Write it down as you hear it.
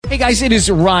Hey guys, it is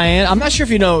Ryan. I'm not sure if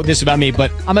you know this about me, but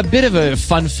I'm a bit of a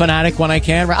fun fanatic when I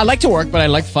can. I like to work, but I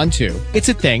like fun too. It's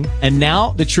a thing. And now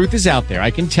the truth is out there.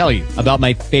 I can tell you about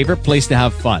my favorite place to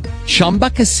have fun. Chumba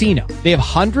Casino. They have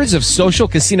hundreds of social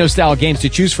casino style games to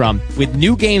choose from with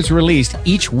new games released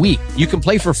each week. You can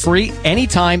play for free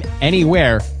anytime,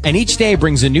 anywhere. And each day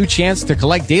brings a new chance to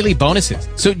collect daily bonuses.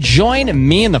 So join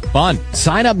me in the fun.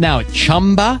 Sign up now at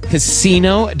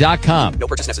ChumbaCasino.com. No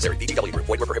purchase necessary. VGW Group.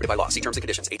 Void where prohibited by law. See terms and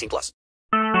conditions. 18+.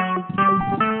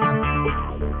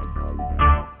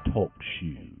 Talk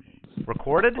shoes.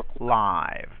 Recorded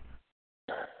live.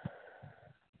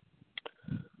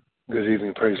 Good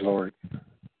evening. Praise the Lord.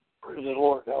 Praise the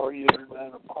Lord. How are you,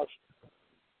 man?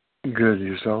 Good.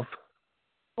 Yourself?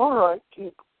 All right.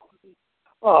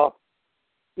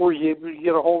 Were you able to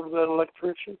get a hold of that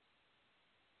electrician?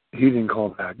 He didn't call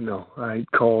back. No, I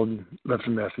called and left a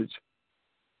message.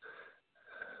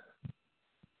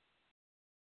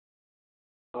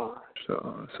 All right.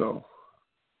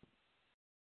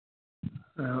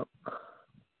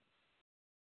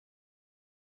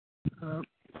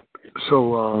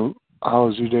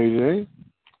 How's your day today?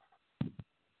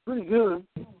 Pretty good.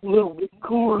 A little bit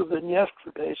cooler than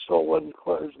yesterday, so it wasn't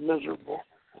quite as miserable.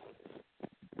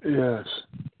 Yes.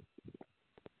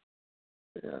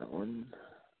 Yeah.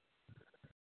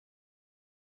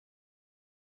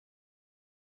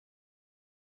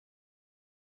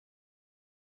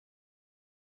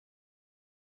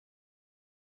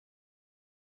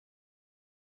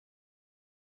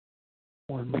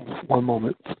 One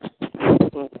moment.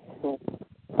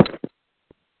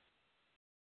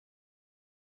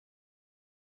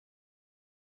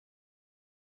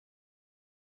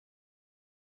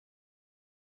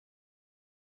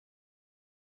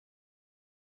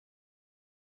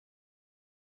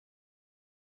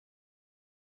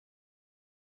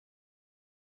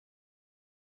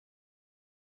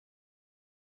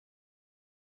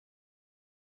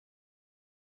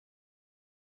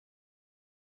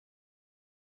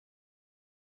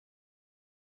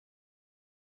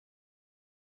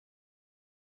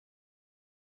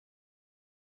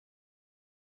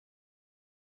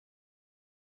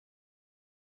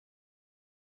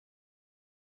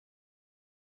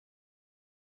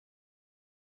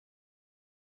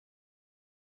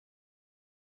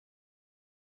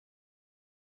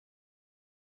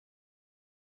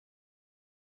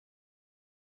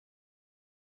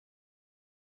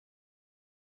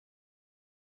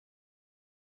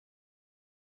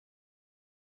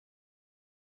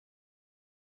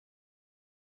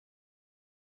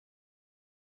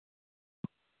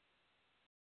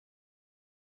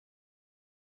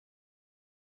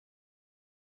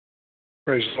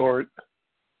 Praise the Lord.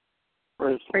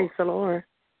 Praise the Lord.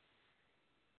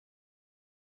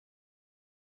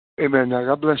 Amen. Now,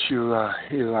 God bless you,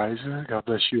 Eliza. God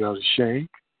bless you, Elder Shank.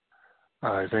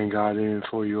 I thank God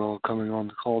for you all coming on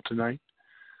the call tonight.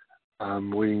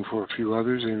 I'm waiting for a few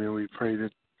others, and we pray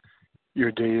that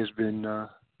your day has been a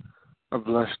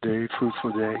blessed day,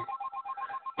 fruitful day.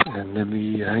 And let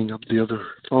me hang up the other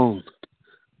phone.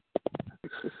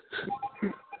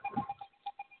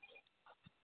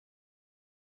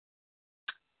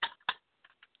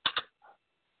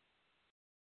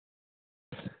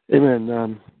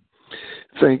 Amen.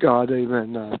 Thank God.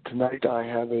 Amen. Tonight I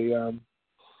have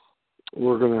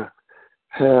we're going to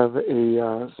have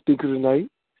a speaker tonight,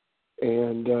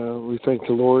 and we thank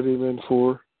the Lord, amen,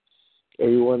 for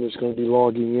everyone that's going to be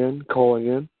logging in, calling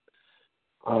in.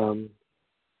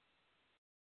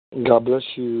 God bless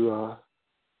you,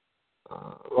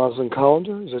 Rosalind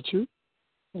Collender. Is that you?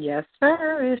 Yes,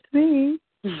 sir. It's me.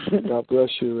 God bless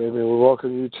you. Amen. We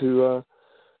welcome you to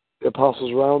the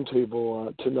Apostles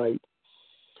Roundtable tonight.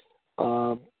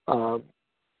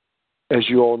 As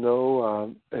you all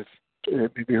know, if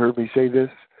you heard me say this,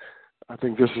 I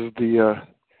think this is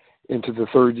into the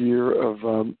third year of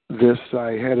this.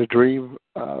 I had a dream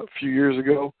a few years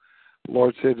ago. The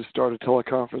Lord said to start a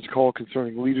teleconference call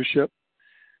concerning leadership,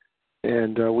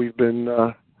 and we've been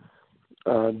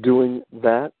doing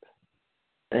that,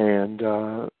 and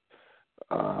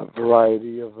a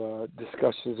variety of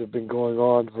discussions have been going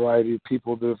on, a variety of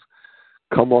people that have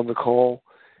come on the call,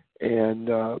 and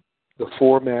the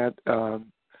format, of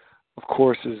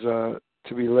course, is to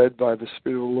be led by the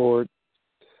Spirit of the Lord.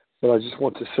 But I just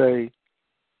want to say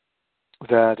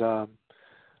that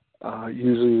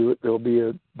usually there will be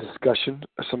a discussion,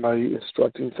 somebody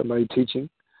instructing, somebody teaching,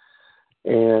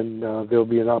 and there will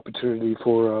be an opportunity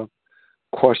for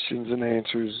questions and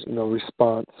answers,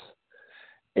 response.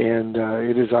 And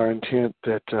it is our intent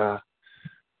that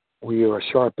we are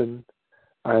sharpened,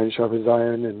 iron sharpens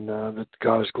iron, and that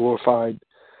God is glorified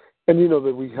And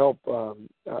that we help, as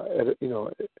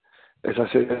I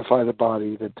said, edify the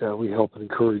body, that we help and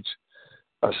encourage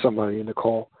somebody in the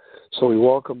call. So we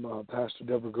welcome Pastor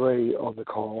Deborah Gray on the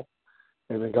call.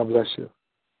 Amen. God bless you.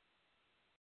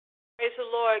 Praise the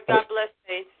Lord. God bless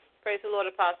you. Praise the Lord,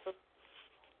 Apostle.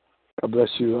 God bless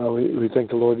you. We thank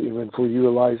the Lord, amen, for you,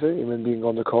 Eliza, amen, being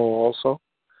on the call also.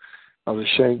 The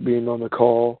Shank being on the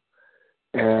call,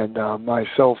 and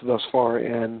myself thus far,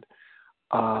 and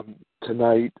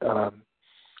tonight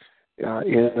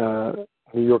in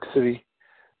New York City.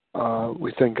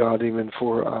 We thank God, amen,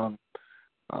 for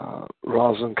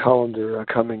Rosalind Collender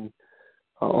coming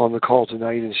on the call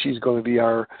tonight, and she's going to be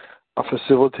our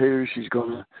facilitator. She's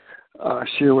going to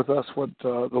share with us what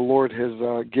the Lord has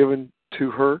given to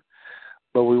her.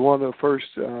 But we want to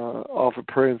first offer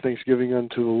prayer and thanksgiving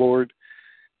unto the Lord,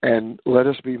 and let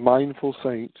us be mindful,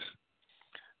 saints,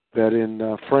 that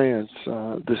in France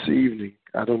this evening,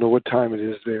 I don't know what time it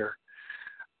is there,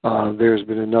 there's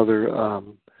been another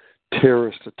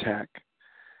terrorist attack,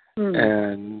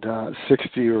 and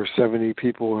 60 or 70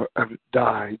 people have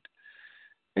died,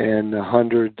 and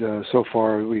 100 so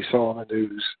far we saw on the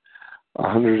news,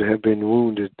 100 have been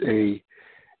wounded.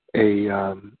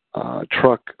 A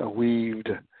truck weaved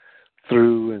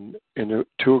through and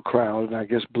to a crowd, and I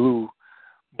guess blew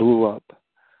up.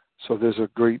 So there's a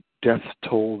great death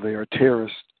toll there,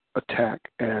 terrorist attack,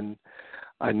 and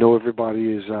I know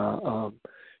everybody is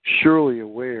surely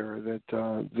aware that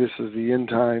this is the end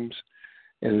times.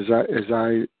 And as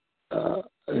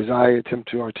I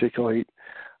attempt to articulate,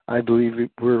 I believe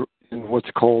we're in what's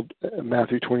called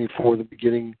Matthew 24, the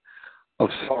beginning of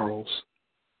sorrows.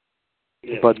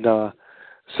 Yeah. But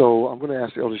so I'm going to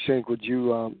ask Elder Shank, would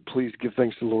you please give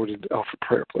thanks to the Lord and offer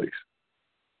prayer, please?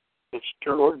 Yes,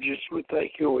 dear Lord Jesus, we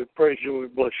thank you, we praise you, we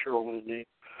bless your holy name.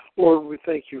 Lord, we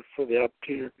thank you for the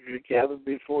opportunity to gather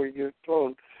before your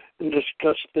throne and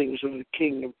discuss things of the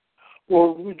kingdom.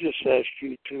 Lord, we just ask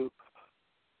you to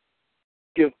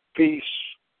give peace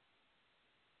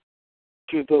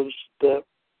to those that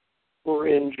were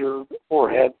injured or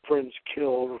had friends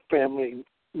killed or family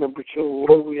members killed.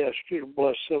 Lord, we ask you to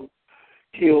bless them,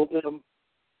 heal them,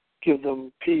 give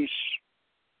them peace.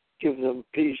 Give them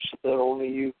peace that only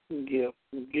you can give.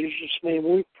 In Jesus' name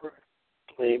we pray.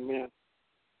 Amen.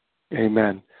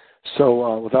 Amen.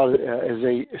 So without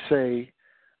any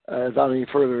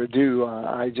further ado,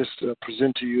 I just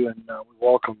present to you and we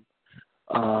welcome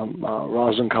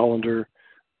Rosalind Collender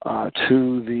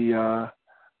to the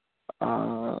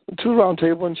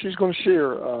Roundtable, and she's going to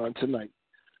share tonight.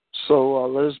 So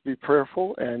let us be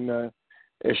prayerful, and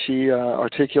as she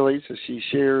articulates, as she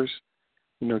shares,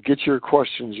 get your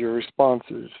questions, your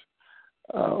responses,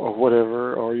 or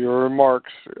whatever, or your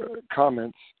remarks,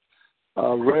 comments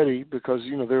ready, because,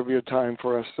 there'll be a time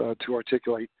for us to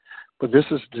articulate. But this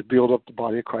is to build up the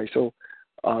body of Christ. So,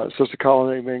 Sister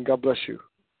Colin, amen. God bless you.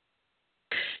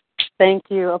 Thank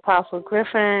you, Apostle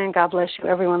Griffin. God bless you,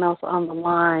 everyone else on the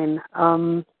line.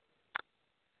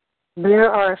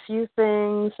 There are a few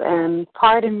things, and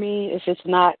pardon me if it's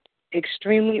not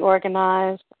extremely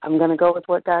organized. I'm going to go with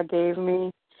what God gave me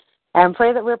and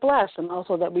pray that we're blessed, and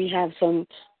also that we have some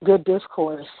good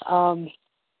discourse. And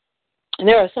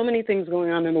there are so many things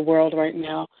going on in the world right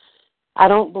now. I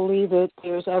don't believe that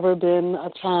there's ever been a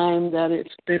time that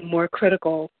it's been more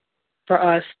critical for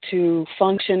us to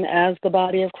function as the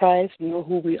body of Christ, know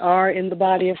who we are in the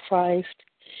body of Christ,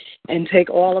 and take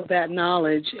all of that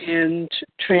knowledge and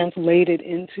translate it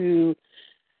into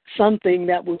something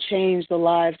that will change the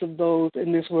lives of those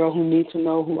in this world who need to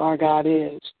know who our God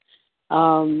is.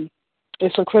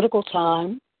 It's a critical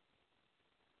time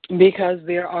because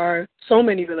there are so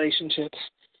many relationships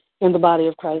in the body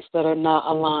of Christ that are not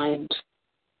aligned.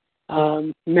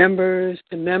 Members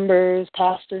to members,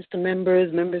 pastors to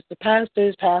members, members to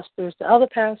pastors, pastors to other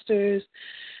pastors,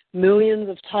 millions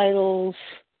of titles,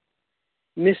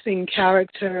 missing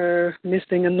character,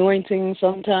 missing anointing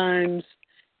sometimes,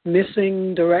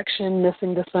 missing direction,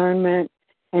 missing discernment,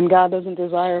 and God doesn't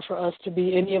desire for us to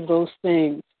be any of those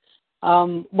things.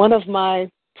 One of my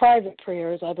private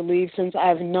prayers, I believe, since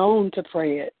I've known to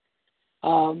pray it,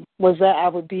 was that I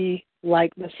would be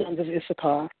like the sons of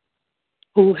Issachar,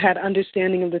 who had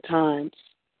understanding of the times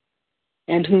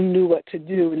and who knew what to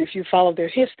do. And if you follow their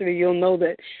history, you'll know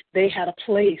that they had a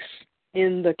place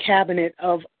in the cabinet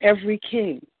of every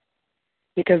king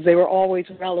because they were always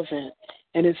relevant.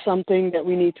 And it's something that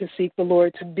we need to seek the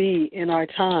Lord to be in our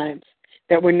times,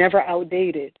 that we're never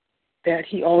outdated, that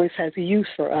he always has use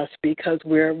for us because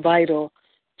we're vital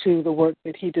to the work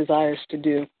that he desires to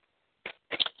do.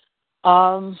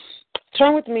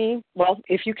 Turn with me, well,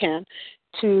 if you can,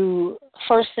 to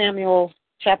 1 Samuel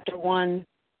chapter 1,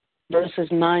 verses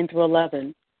 9 through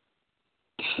 11.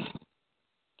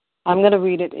 I'm going to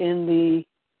read it in the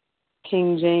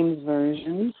King James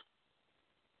Version.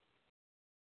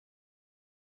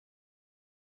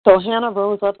 So Hannah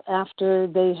rose up after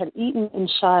they had eaten in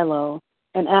Shiloh,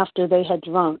 and after they had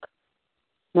drunk.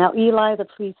 Now Eli the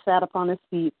priest sat upon his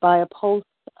feet by a post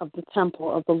of the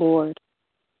temple of the Lord.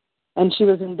 And she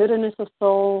was in bitterness of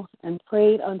soul, and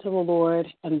prayed unto the Lord,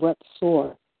 and wept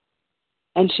sore.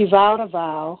 And she vowed a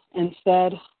vow, and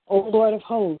said, O Lord of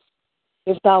hosts,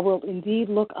 if thou wilt indeed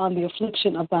look on the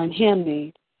affliction of thine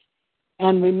handmaid,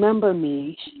 and remember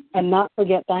me, and not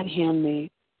forget thine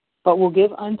handmaid, but will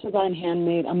give unto thine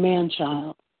handmaid a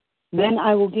man-child, then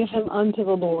I will give him unto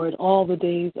the Lord all the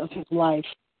days of his life,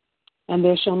 and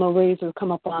there shall no razor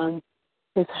come upon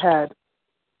his head.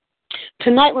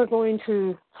 Tonight we're going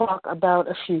to talk about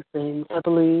a few things, I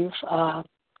believe.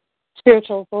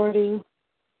 Spiritual authority,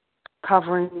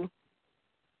 covering.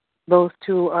 Those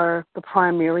two are the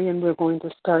primary, and we're going to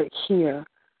start here.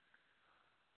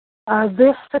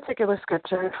 This particular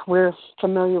scripture, we're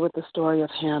familiar with the story of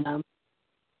Hannah.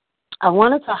 I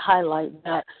wanted to highlight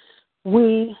that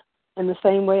we, in the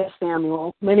same way as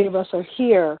Samuel, many of us are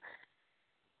here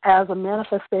as a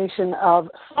manifestation of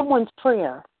someone's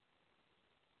prayer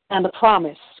and a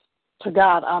promise to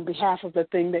God on behalf of the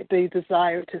thing that they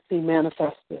desire to see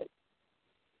manifested.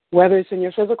 Whether it's in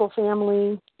your physical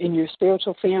family, in your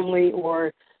spiritual family,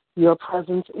 or your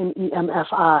presence in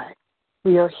EMFI.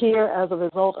 We are here as a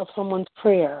result of someone's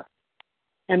prayer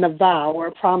and a vow or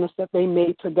a promise that they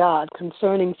made to God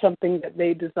concerning something that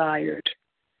they desired.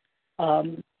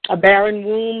 A barren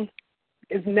womb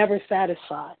is never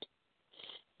satisfied.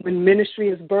 When ministry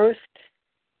is birthed,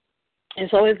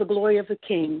 it's always the glory of the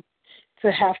king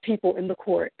to have people in the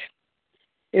court.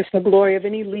 It's the glory of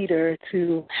any leader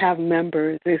to have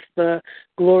members. It's the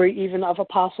glory even of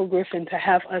Apostle Griffin to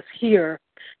have us here,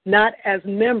 not as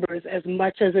members as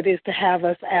much as it is to have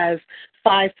us as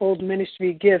fivefold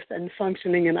ministry gifts and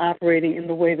functioning and operating in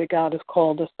the way that God has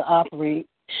called us to operate.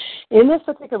 In this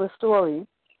particular story,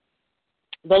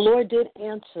 the Lord did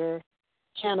answer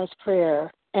Hannah's prayer,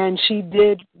 and she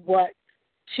did what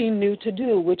she knew to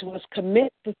do, which was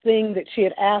commit the thing that she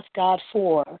had asked God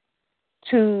for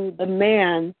to the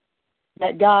man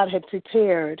that God had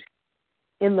prepared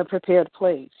in the prepared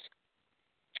place.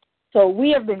 So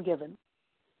we have been given,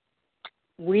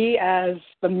 we as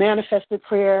the manifested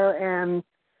prayer and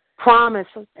promise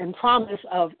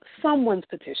of someone's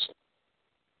petition,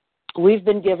 we've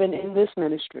been given in this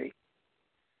ministry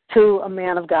to a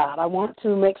man of God. I want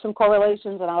to make some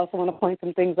correlations, and I also want to point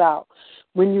some things out.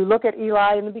 When you look at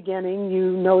Eli in the beginning,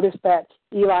 you notice that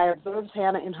Eli observes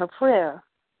Hannah in her prayer,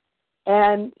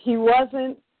 and he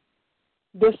wasn't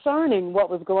discerning what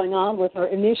was going on with her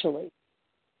initially.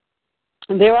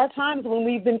 And there are times when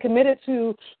we've been committed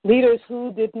to leaders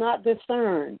who did not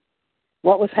discern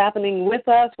what was happening with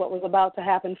us, what was about to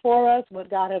happen for us,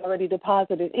 what God had already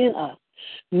deposited in us.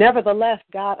 Nevertheless,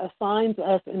 God assigns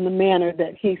us in the manner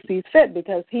that he sees fit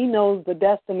because he knows the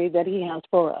destiny that he has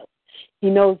for us. He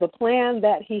knows the plan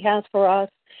that he has for us,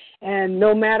 and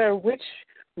no matter which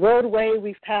roadway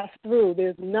we've passed through,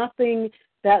 there's nothing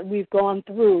that we've gone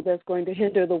through that's going to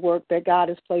hinder the work that God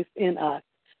has placed in us.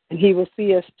 And he will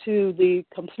see us to the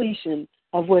completion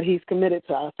of what he's committed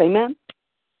to us. Amen?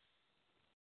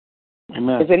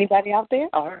 Amen. Is anybody out there?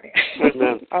 All right.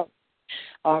 Amen.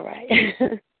 All right.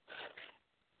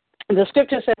 The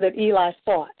scripture said that Eli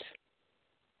fought.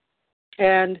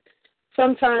 And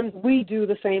sometimes we do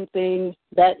the same thing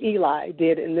that Eli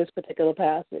did in this particular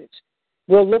passage.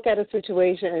 We'll look at a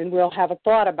situation and we'll have a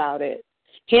thought about it.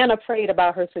 Hannah prayed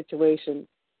about her situation.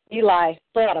 Eli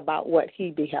thought about what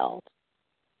he beheld.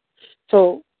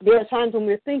 So there are times when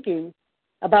we're thinking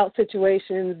about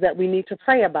situations that we need to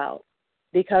pray about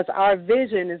because our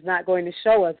vision is not going to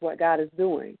show us what God is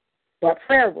doing, but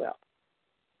prayer will.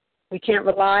 We can't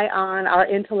rely on our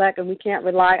intellect and we can't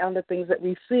rely on the things that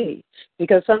we see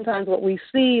because sometimes what we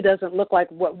see doesn't look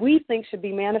like what we think should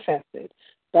be manifested.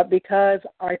 But because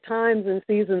our times and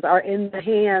seasons are in the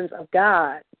hands of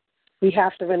God, we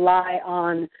have to rely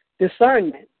on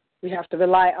discernment. We have to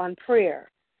rely on prayer.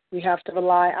 We have to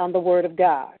rely on the Word of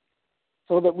God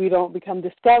so that we don't become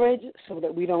discouraged, so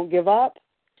that we don't give up.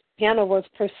 Hannah was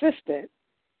persistent.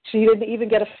 She didn't even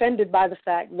get offended by the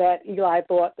fact that Eli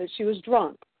thought that she was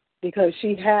drunk because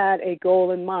she had a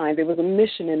goal in mind. There was a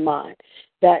mission in mind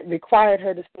that required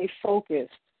her to stay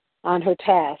focused on her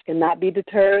task and not be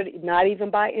deterred, not even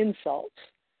by insults,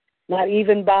 not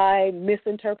even by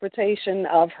misinterpretation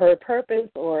of her purpose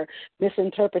or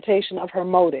misinterpretation of her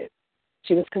motive.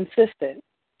 She was consistent.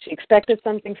 She expected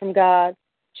something from God.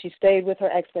 She stayed with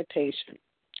her expectation.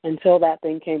 until that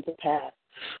thing came to pass.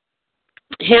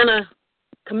 Hannah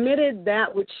committed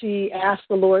that which she asked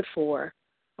the Lord for,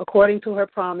 according to her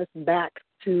promise, back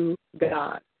to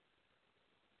God.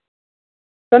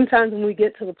 Sometimes when we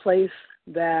get to the place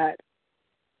that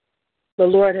the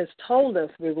Lord has told us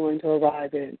we're going to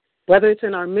arrive in, whether it's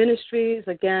in our ministries,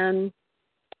 again,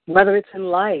 whether it's in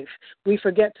life, we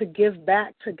forget to give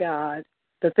back to God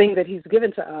the thing that he's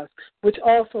given to us, which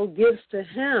also gives to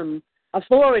him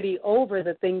authority over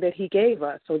the thing that he gave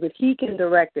us so that he can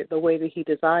direct it the way that he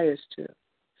desires to.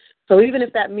 So even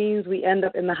if that means we end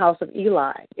up in the house of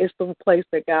Eli, it's the place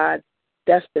that God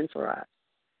destined for us.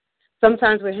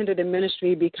 Sometimes we're hindered in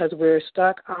ministry because we're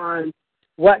stuck on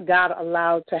what God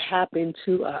allowed to happen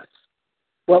to us,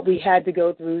 what we had to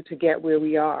go through to get where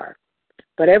we are.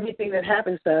 But everything that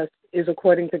happens to us is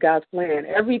according to God's plan.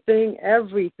 Everything.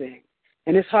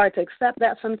 And it's hard to accept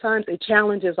that sometimes. It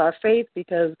challenges our faith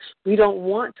because we don't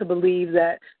want to believe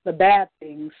that the bad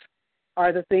things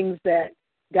are the things that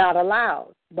God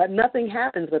allows. But nothing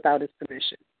happens without his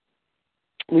permission.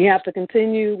 We have to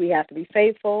continue. We have to be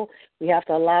faithful. We have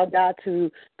to allow God to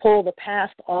pull the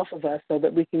past off of us so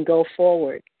that we can go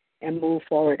forward and move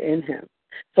forward in him.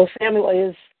 So Samuel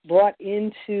is brought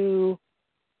into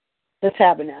the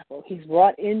tabernacle. He's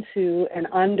brought into and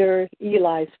under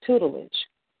Eli's tutelage.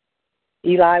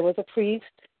 Eli was a priest.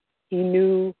 He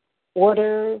knew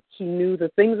order. He knew the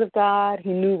things of God.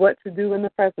 He knew what to do in the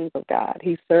presence of God.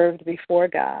 He served before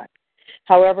God.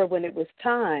 However, when it was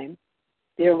time,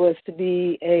 there was to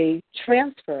be a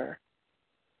transfer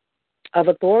of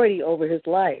authority over his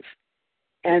life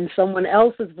and someone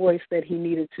else's voice that he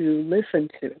needed to listen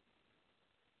to.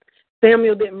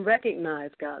 Samuel didn't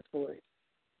recognize God's voice.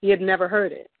 He had never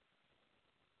heard it.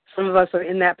 Some of us are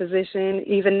in that position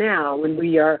even now when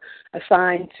we are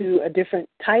assigned to a different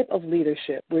type of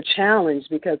leadership. We're challenged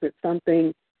because it's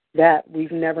something that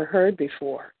we've never heard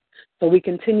before. So we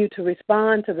continue to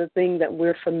respond to the thing that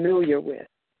we're familiar with.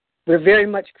 We're very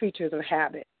much creatures of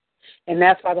habit. And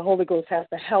that's why the Holy Ghost has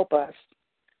to help us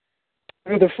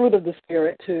through the fruit of the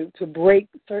Spirit to break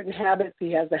certain habits.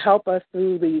 He has to help us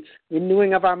through the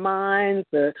renewing of our minds,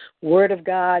 the Word of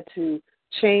God to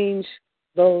change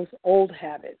those old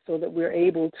habits so that we're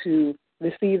able to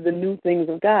receive the new things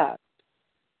of God.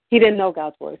 He didn't know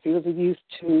God's voice. He was used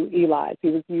to Eli's. He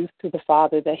was used to the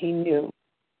father that he knew.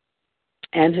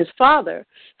 And his father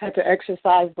had to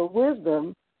exercise the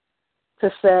wisdom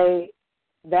to say,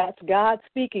 that's God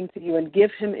speaking to you, and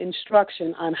give him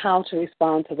instruction on how to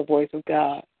respond to the voice of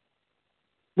God.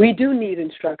 We do need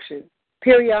instruction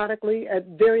periodically at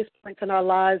various points in our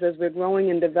lives as we're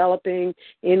growing and developing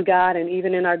in God and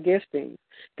even in our gifting.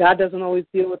 God doesn't always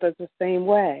deal with us the same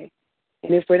way.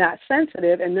 And if we're not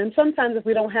sensitive, and then sometimes if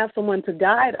we don't have someone to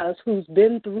guide us who's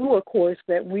been through a course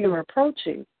that we are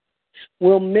approaching,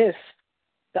 we'll miss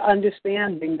the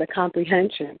understanding, the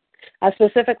comprehension. I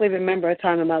specifically remember a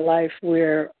time in my life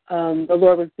where the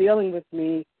Lord was dealing with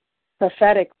me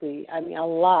prophetically, a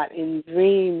lot, in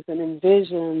dreams and in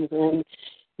visions, and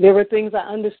there were things I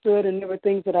understood and there were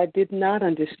things that I did not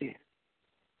understand.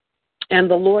 And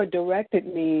the Lord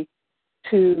directed me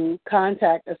to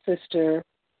contact a sister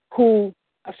who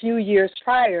a few years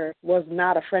prior was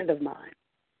not a friend of mine.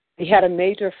 We had a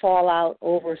major fallout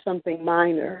over something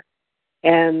minor,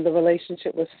 and the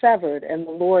relationship was severed, and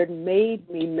the Lord made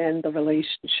me mend the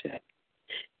relationship.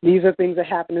 These are things that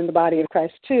happen in the body of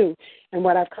Christ too. And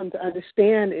what I've come to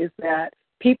understand is that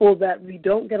people that we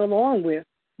don't get along with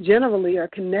generally are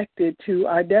connected to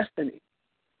our destiny.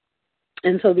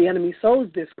 And so the enemy sows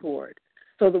discord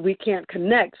so that we can't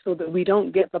connect, so that we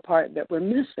don't get the part that we're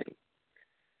missing.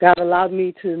 God allowed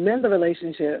me to mend the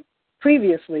relationship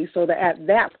previously so that at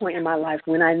that point in my life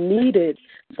when I needed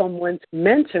someone to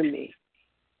mentor me,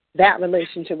 that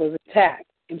relationship was intact,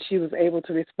 and she was able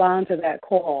to respond to that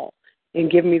call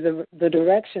and give me the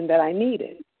direction that I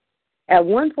needed. At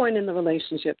one point in the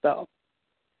relationship, though,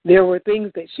 there were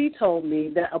things that she told me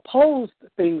that opposed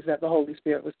things that the Holy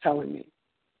Spirit was telling me.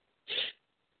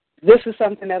 This is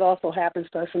something that also happens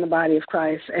to us in the body of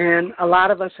Christ, and a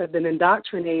lot of us have been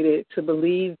indoctrinated to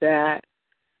believe that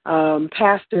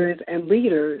pastors and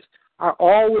leaders are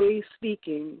always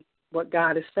speaking what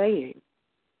God is saying.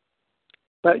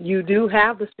 But you do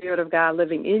have the Spirit of God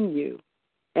living in you.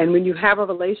 And when you have a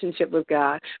relationship with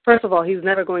God, first of all, he's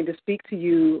never going to speak to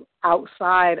you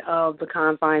outside of the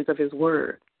confines of his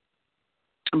word.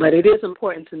 But it is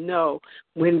important to know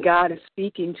when God is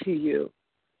speaking to you,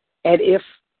 and if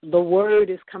the word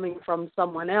is coming from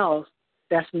someone else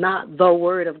that's not the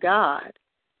word of God,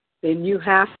 then you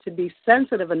have to be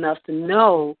sensitive enough to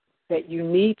know that you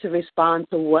need to respond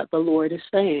to what the Lord is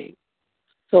saying.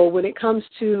 So when it comes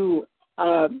to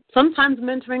sometimes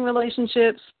mentoring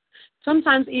relationships,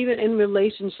 sometimes even in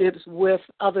relationships with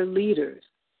other leaders.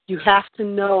 You have to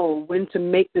know when to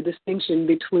make the distinction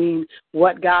between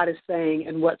what God is saying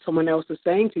and what someone else is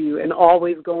saying to you, and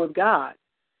always go with God.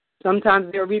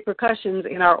 Sometimes there are repercussions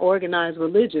in our organized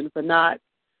religion for not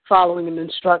following an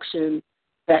instruction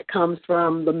that comes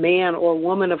from the man or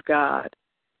woman of God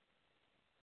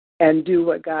and do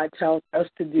what God tells us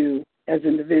to do as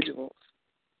individuals.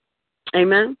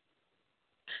 Amen?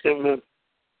 Amen.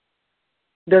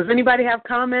 Does anybody have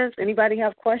comments? Anybody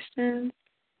have questions?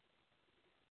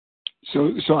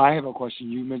 So I have a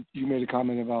question. You made a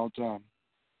comment about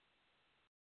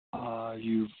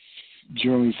you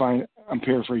generally find, I'm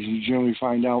paraphrasing, you generally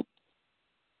find out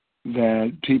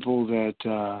that people that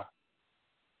are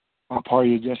part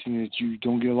of your destiny that you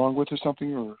don't get along with or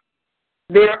something, or?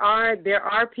 There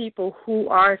are people who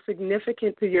are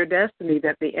significant to your destiny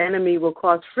that the enemy will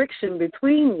cause friction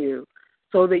between you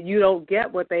so that you don't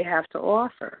get what they have to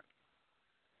offer.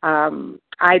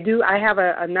 I have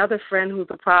another friend who's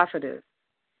a prophetess.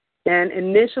 And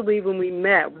initially when we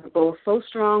met, we were both so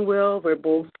strong-willed, we're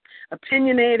both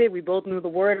opinionated, we both knew the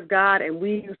Word of God, and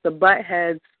we used to butt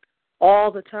heads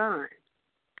all the time.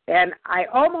 And I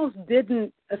almost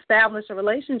didn't establish a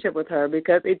relationship with her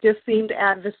because it just seemed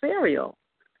adversarial.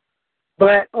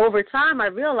 But over time, I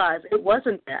realized it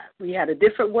wasn't that. We had a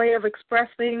different way of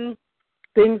expressing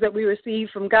things that we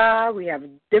received from God. We have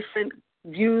different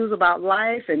views about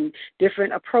life and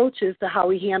different approaches to how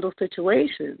we handle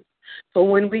situations. So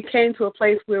when we came to a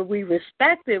place where we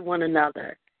respected one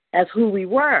another as who we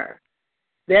were,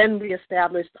 then we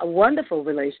established a wonderful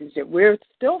relationship. We're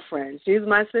still friends. She's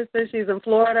my sister. She's in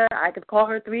Florida. I could call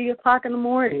her 3 o'clock in the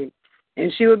morning,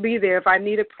 and she would be there. If I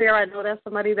needed prayer, I know that's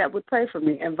somebody that would pray for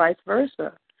me, and vice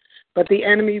versa. But the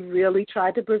enemy really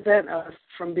tried to prevent us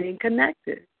from being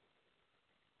connected.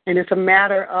 And it's a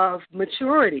matter of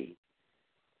maturity,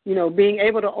 being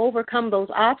able to overcome those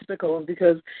obstacles,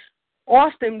 because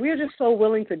often we're just so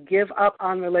willing to give up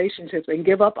on relationships and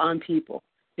give up on people.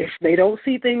 If they don't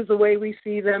see things the way we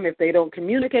see them, if they don't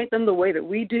communicate them the way that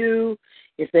we do,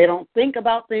 if they don't think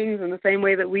about things in the same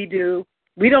way that we do,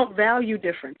 we don't value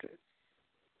differences.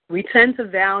 We tend to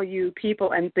value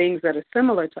people and things that are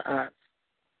similar to us.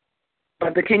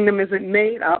 But the kingdom isn't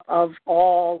made up of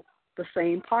all the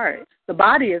same parts. The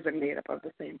body isn't made up of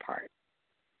the same parts.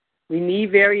 We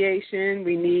need variation.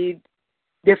 We need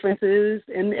differences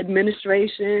in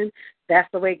administration. That's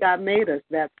the way God made us.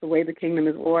 That's the way the kingdom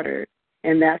is ordered.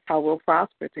 And that's how we'll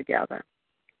prosper together.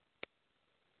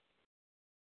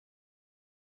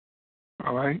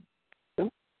 All right.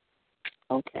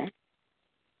 Okay.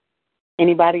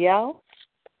 Anybody else?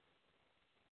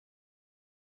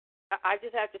 I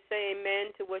just have to say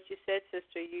amen to what you said,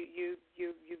 sister. You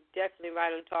definitely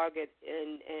right on target,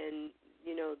 and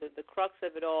the crux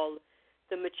of it all,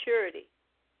 the maturity.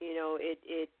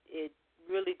 It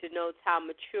really denotes how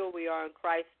mature we are in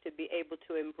Christ to be able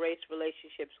to embrace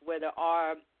relationships where there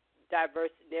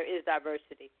is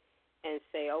diversity, and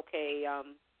say, okay,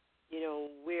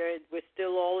 we're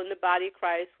still all in the body of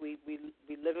Christ. We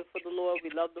living for the Lord. We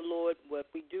love the Lord. If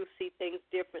we do see things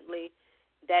differently,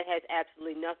 that has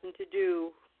absolutely nothing to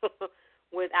do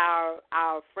with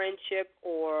our friendship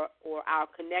or our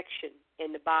connection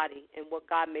in the body and what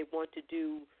God may want to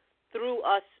do through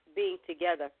us being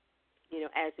together,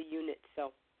 as a unit.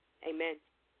 So, amen.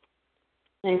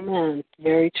 Amen.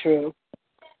 Very true.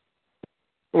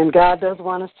 And God does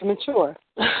want us to mature.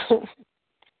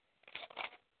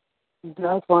 He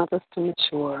does want us to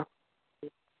mature.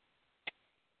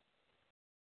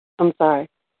 I'm sorry.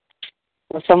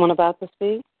 Was someone about to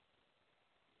speak?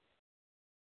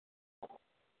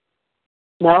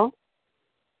 No?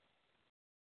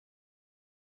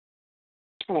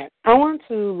 All right. I want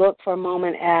to look for a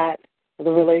moment at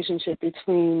the relationship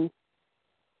between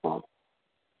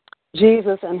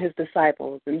Jesus and his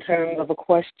disciples in terms of a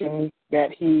question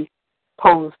that he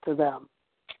posed to them.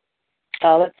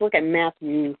 Let's look at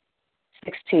Matthew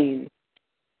 16.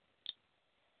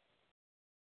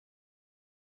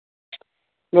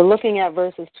 We're looking at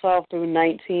verses 12 through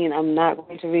 19. I'm not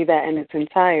going to read that in its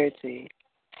entirety.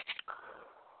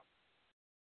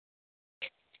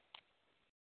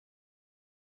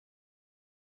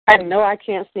 I know I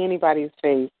can't see anybody's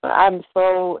face, but I'm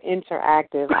so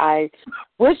interactive. I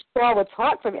wish y'all would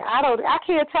talk to me. I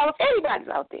can't tell if anybody's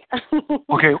out there.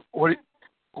 Okay, what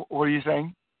are you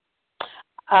saying?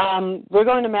 We're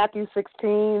going to Matthew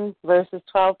 16, verses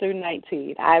 12 through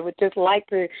 19. I would just like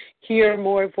to hear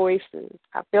more voices.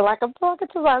 I feel like I'm talking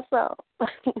to myself.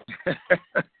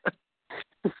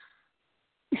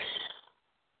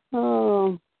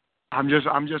 Oh. I'm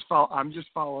just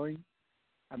following.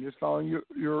 I'm just following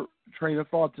your train of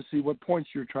thought to see what points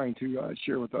you're trying to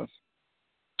share with us.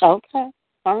 Okay.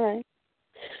 All right.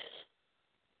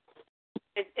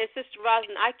 And Sister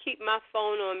Rosalind, I keep my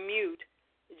phone on mute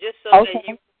just so Okay.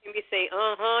 that you can say,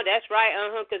 that's right,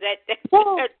 because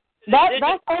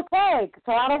that's okay.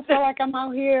 So I don't feel like I'm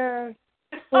out here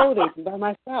floating by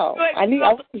myself. I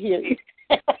want to hear you.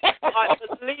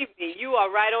 Believe me, you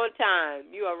are right on time.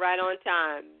 You are right on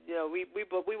time. You know, we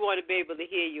want to be able to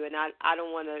hear you, and I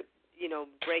don't want to,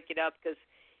 break it up, because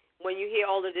when you hear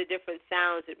all of the different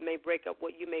sounds, it may break up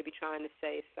what you may be trying to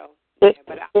say. So, it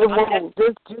won't.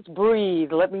 Just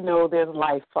breathe. Let me know there's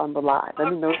life on the line.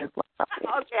 Let me know there's life.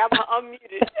 Okay, I'm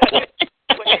unmuted.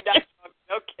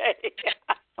 Okay.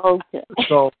 Okay.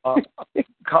 So,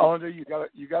 Colander, you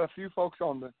got a few folks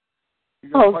on the.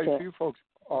 You got quite a few folks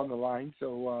on the line,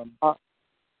 so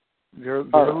they're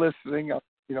listening.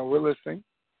 We're listening.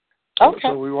 Okay.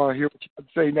 So we want to hear what you have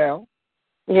to say now.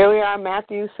 Here we are,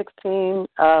 Matthew 16,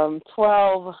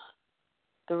 12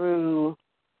 through.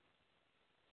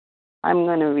 I'm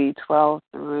going to read 12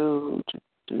 through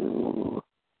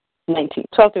 19.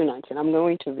 12 through 19. I'm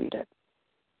going to read it.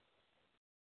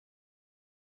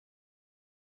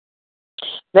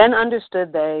 Then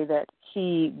understood they that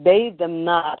he bade them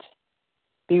not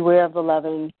beware of the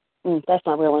leaven. That's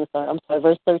not where I want to start. I'm sorry,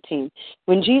 verse 13.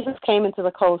 When Jesus came into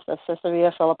the coast of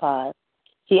Caesarea Philippi,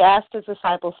 he asked his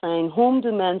disciples, saying, Whom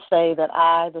do men say that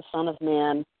I, the Son of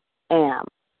Man, am?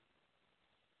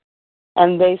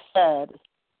 And they said,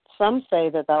 Some say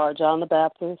that thou art John the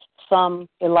Baptist, some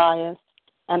Elias,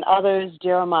 and others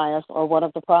Jeremiah or one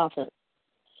of the prophets.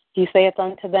 He saith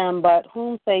unto them, But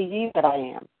whom say ye that I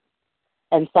am?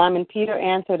 And Simon Peter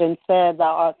answered and said,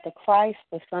 Thou art the Christ,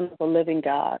 the Son of the living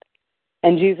God.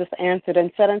 And Jesus answered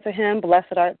and said unto him,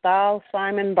 Blessed art thou,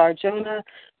 Simon Bar-Jonah,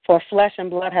 for flesh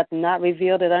and blood hath not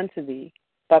revealed it unto thee,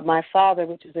 but my Father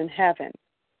which is in heaven.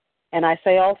 And I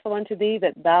say also unto thee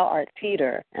that thou art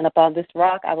Peter, and upon this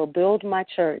rock I will build my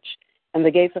church, and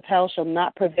the gates of hell shall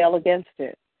not prevail against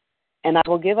it. And I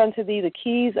will give unto thee the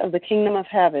keys of the kingdom of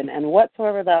heaven, and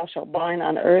whatsoever thou shalt bind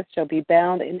on earth shall be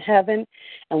bound in heaven,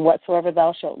 and whatsoever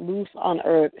thou shalt loose on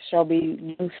earth shall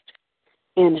be loosed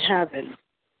in heaven.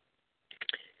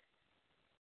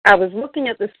 I was looking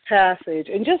at this passage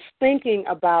and just thinking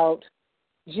about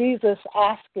Jesus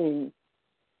asking,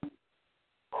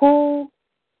 Who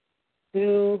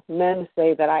do men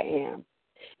say that I am?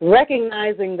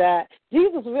 Recognizing that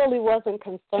Jesus really wasn't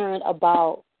concerned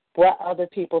about what other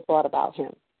people thought about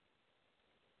him.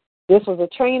 This was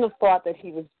a train of thought that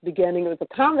he was beginning. It was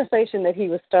a conversation that he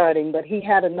was starting, but he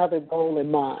had another goal in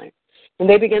mind. And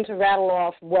they began to rattle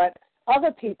off what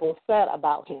other people said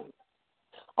about him.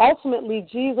 Ultimately,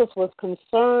 Jesus was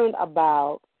concerned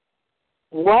about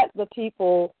what the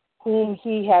people whom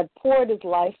he had poured his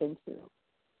life into,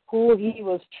 who he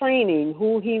was training,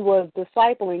 who he was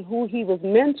discipling, who he was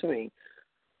mentoring,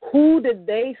 who did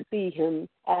they see him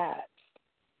as?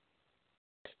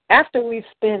 After we've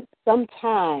spent some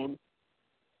time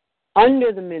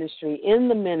under the ministry, in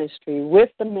the ministry, with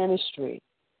the ministry,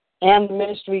 and the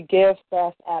ministry gives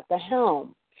us at the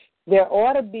helm, there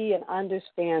ought to be an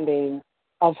understanding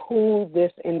of who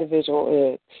this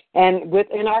individual is. And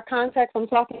within our context, I'm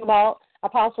talking about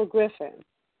Apostle Griffin.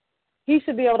 He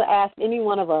should be able to ask any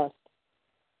one of us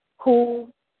who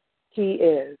he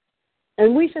is.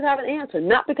 And we should have an answer,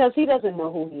 not because he doesn't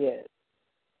know who he is,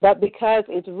 but because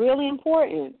it's really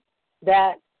important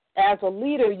that as a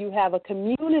leader you have a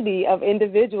community of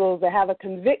individuals that have a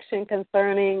conviction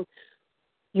concerning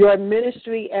your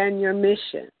ministry and your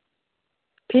mission.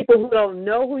 People who don't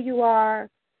know who you are,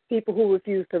 people who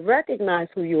refuse to recognize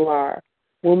who you are,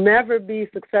 will never be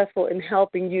successful in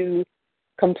helping you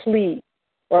complete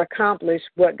or accomplish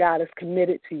what God has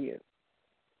committed to you.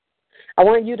 I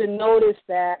want you to notice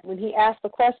that when he asked the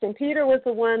question, Peter was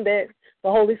the one that the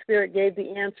Holy Spirit gave the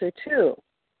answer to.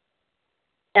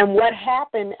 And what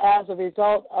happened as a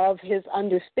result of his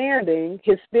understanding,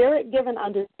 his Spirit-given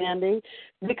understanding,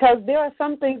 because there are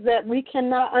some things that we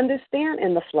cannot understand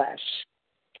in the flesh.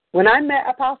 When I met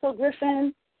Apostle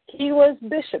Griffin, he was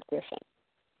Bishop Griffin.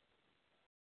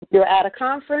 We were at a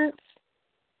conference.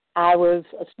 I was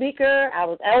a speaker. I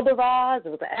was Elder Roz. It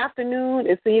was an afternoon.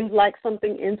 It seemed like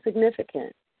something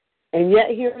insignificant. And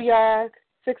yet here we are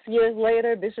 6 years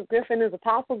later. Bishop Griffin is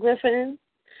Apostle Griffin.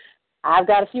 I've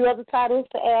got a few other titles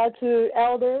to add to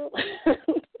Elder.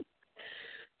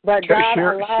 But God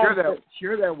allowed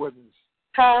share that with us.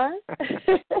 Huh?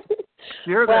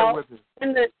 Share that with us.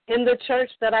 In the church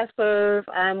that I serve,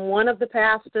 I'm one of the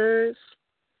pastors.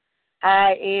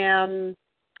 I am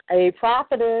a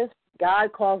prophetess.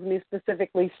 God calls me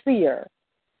specifically seer,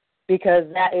 because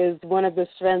that is one of the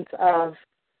strengths of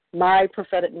my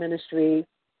prophetic ministry,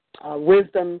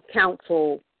 wisdom,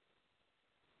 counsel,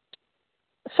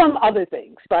 some other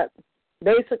things. But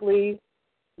basically,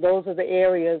 those are the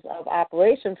areas of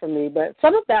operation for me. But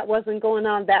some of that wasn't going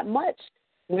on that much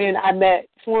when I met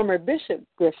former Bishop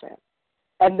Griffin.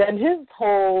 And then his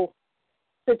whole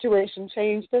situation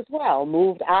changed as well.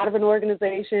 Moved out of an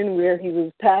organization where he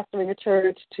was pastoring a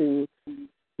church to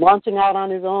launching out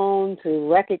on his own,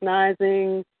 to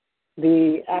recognizing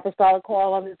the apostolic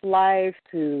call on his life,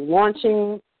 to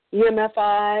launching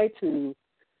EMFI, to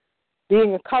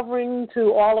being a covering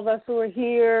to all of us who are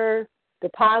here,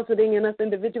 depositing in us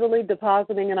individually,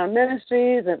 depositing in our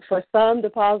ministries, and for some,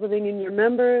 depositing in your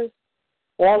members.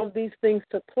 All of these things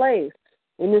took place.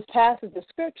 In this passage of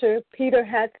Scripture, Peter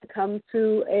had to come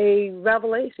to a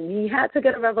revelation. He had to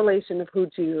get a revelation of who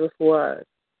Jesus was.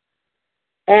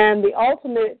 And the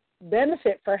ultimate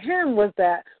benefit for him was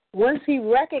that once he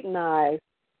recognized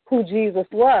who Jesus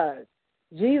was,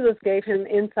 Jesus gave him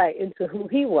insight into who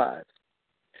he was.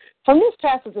 From this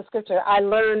passage of Scripture, I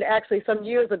learned actually some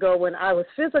years ago when I was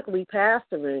physically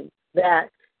pastoring that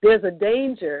there's a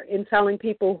danger in telling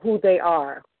people who they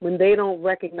are when they don't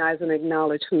recognize and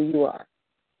acknowledge who you are.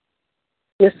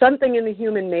 There's something in the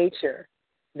human nature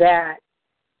that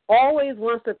always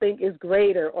wants to think is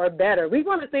greater or better. We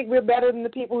want to think we're better than the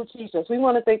people who teach us. We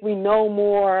want to think we know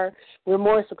more, we're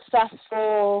more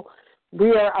successful,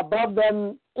 we are above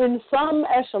them in some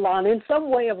echelon, in some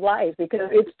way of life, because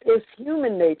it's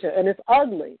human nature and it's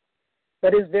ugly,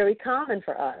 but it's very common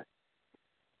for us.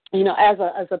 You know, as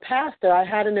a pastor, I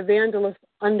had an evangelist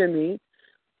under me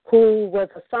who was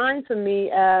assigned to me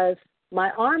as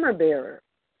my armor bearer.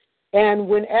 And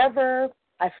whenever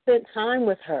I spent time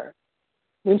with her,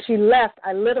 when she left,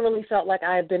 I literally felt like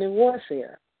I had been in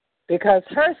warfare because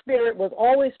her spirit was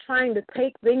always trying to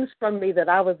take things from me that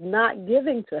I was not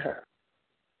giving to her.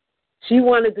 She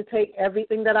wanted to take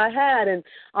everything that I had, and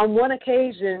on one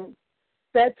occasion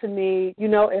said to me, you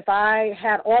know, if I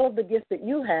had all of the gifts that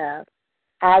you have,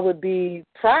 I would be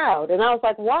proud. And I was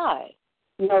like, why?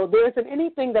 You know, there isn't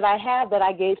anything that I have that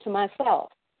I gave to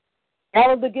myself.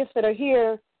 All of the gifts that are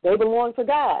here, they belong to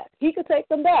God. He could take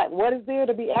them back. What is there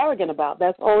to be arrogant about?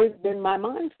 That's always been my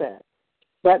mindset.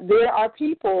 But there are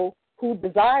people who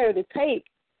desire to take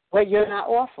what you're not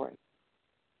offering.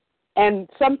 And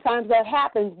sometimes that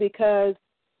happens because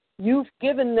you've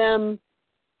given them,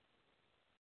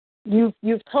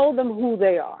 you've told them who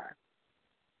they are.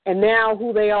 And now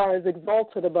who they are is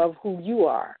exalted above who you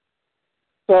are.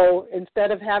 So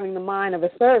instead of having the mind of a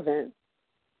servant,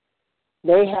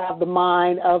 they have the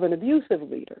mind of an abusive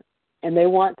leader. And they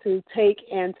want to take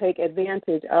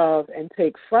advantage of and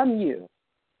take from you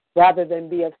rather than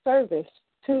be of service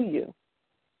to you.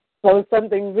 So it's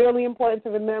something really important to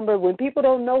remember. When people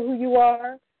don't know who you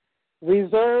are,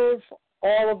 reserve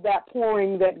all of that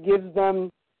pouring that gives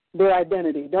them their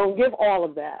identity. Don't give all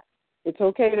of that. It's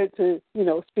okay to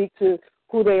speak to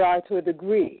who they are to a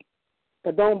degree,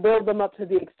 but don't build them up to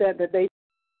the extent that they.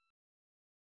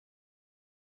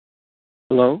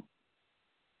 Hello?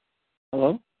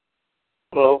 Hello?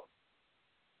 Hello?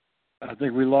 I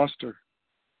think we lost her.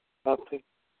 I think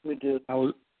we did. I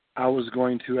was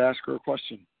going to ask her a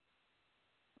question.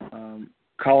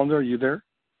 Colander, are you there?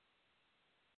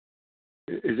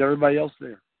 Is everybody else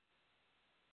there?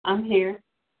 I'm here.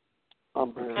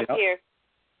 I'm here.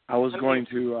 I was going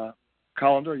to,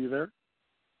 Colander, are you there?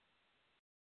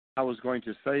 I was going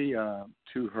to say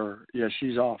to her, yeah,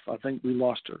 she's off. I think we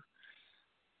lost her.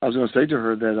 I was going to say to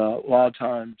her that a lot of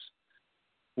times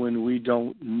when we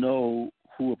don't know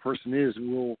who a person is,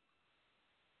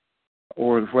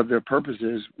 or what their purpose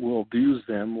is, we'll abuse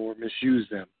them or misuse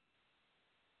them.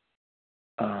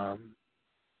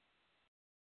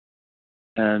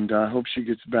 And I hope she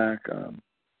gets back.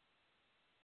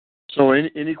 So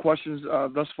any questions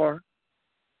thus far?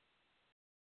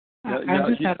 I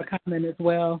just have a comment as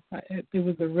well. It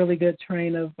was a really good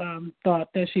train of thought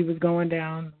that she was going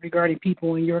down regarding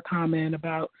people, and your comment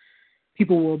about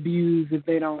people will abuse if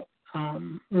they don't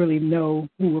really know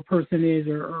who a person is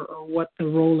or what the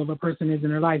role of a person is in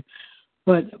their life.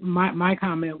 But my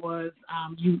comment was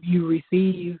you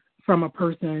receive from a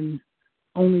person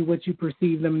only what you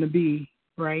perceive them to be,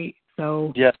 right?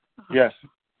 So yes. Yeah.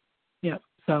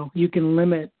 So you can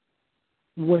limit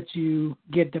what you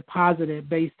get deposited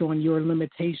based on your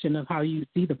limitation of how you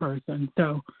see the person.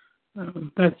 So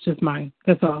that's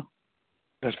all.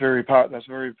 That's very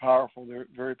powerful. They're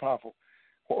very powerful.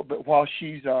 But while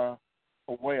she's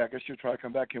away, I guess she'll try to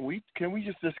come back. Can we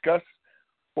just discuss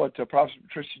what Prophet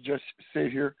Patricia just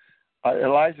said here?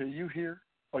 Eliza, are you here?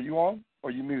 Are you on? Or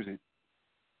are you muted?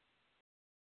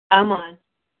 I'm on.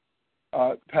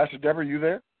 Pastor Deborah, you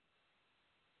there?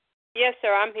 Yes,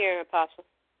 sir. I'm here, Apostle.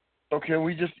 Okay,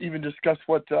 we just even discussed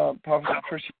what Prophet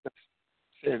Patricia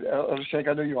said. Elder Shank,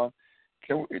 I know you're on.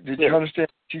 Did you understand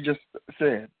what she just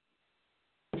said?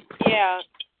 Yeah,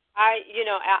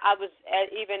 I was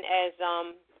even as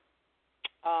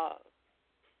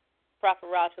Prophet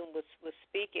Roslyn was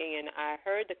speaking, and I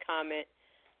heard the comment.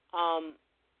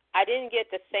 I didn't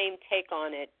get the same take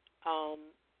on it.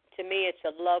 To me, it's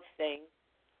a love thing.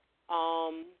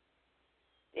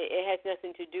 It has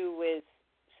nothing to do with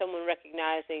someone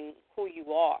recognizing who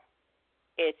you are.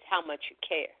 It's how much you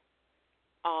care.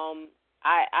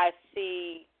 I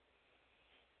see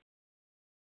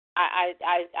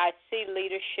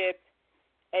leadership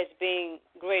as being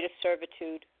greater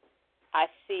servitude. I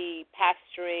see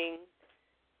pastoring,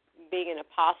 being an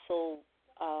apostle,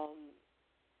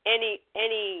 any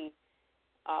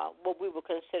what we would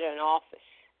consider an office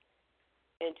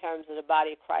in terms of the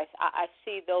body of Christ. I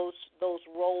see those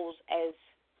roles as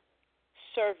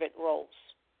servant roles.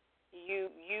 You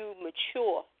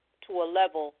mature to a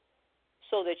level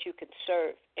so that you can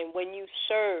serve. And when you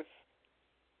serve,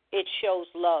 it shows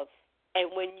love.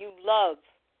 And when you love,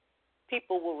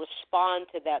 people will respond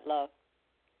to that love.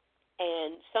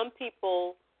 And some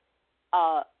people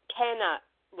cannot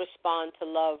respond to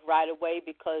love right away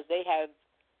because they have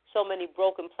so many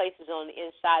broken places on the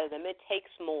inside of them. It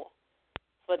takes more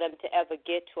for them to ever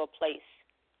get to a place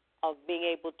of being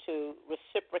able to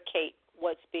reciprocate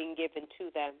what's being given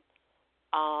to them.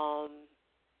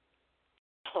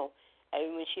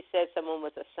 And when she said someone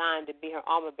was assigned to be her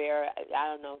armor bearer, I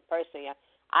don't know, personally,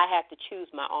 I have to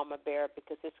choose my armor bearer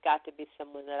because it's got to be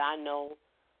someone that I know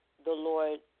the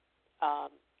Lord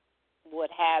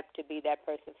would have to be that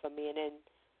person for me. And then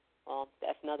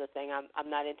that's another thing. I'm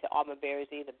not into armor bearers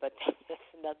either, but that's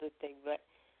another thing. But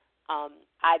I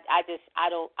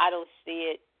don't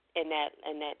see it in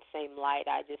that same light.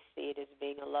 I just see it as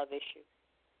being a love issue.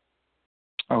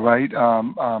 All right.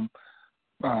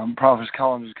 Prophet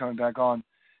Collins is coming back on.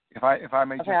 If I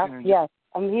may just interject. Yes,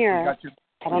 I'm here.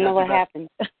 I don't know what happened.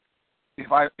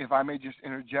 If I may just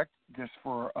interject this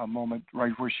for a moment,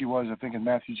 right where she was, I think in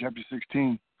Matthew chapter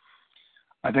 16.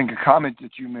 I think a comment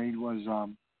that you made was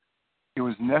it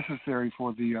was necessary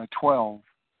for the 12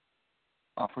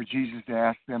 for Jesus to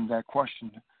ask them that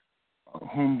question.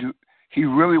 He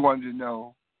really wanted to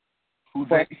know who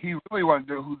they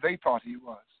thought he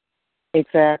was.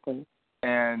 Exactly.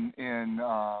 And in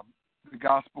the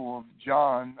Gospel of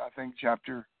John, I think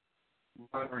chapter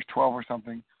 1, verse 12 or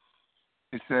something,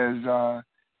 it says,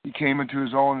 he came into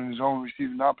his own, and his own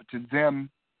received him not, but to them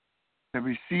that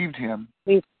received him,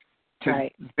 to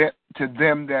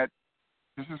them that,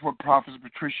 this is what Prophet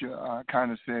Patricia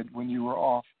kind of said when you were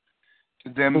off, to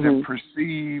them that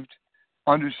perceived,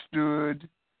 understood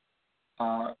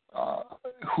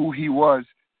who he was,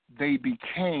 they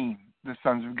became the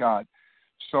sons of God.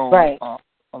 So a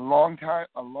long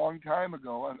time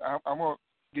ago, and I'm going to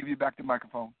give you back the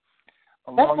microphone.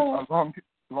 A long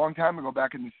time ago,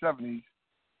 back in the 70s,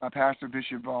 Pastor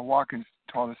Bishop Watkins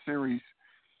taught a series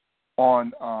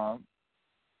on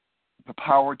the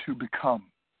power to become.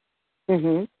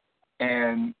 Mm-hmm.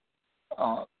 And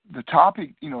the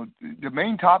topic, the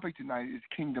main topic tonight is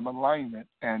kingdom alignment.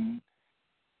 And,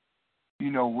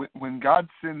 when God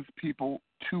sends people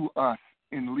to us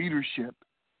in leadership,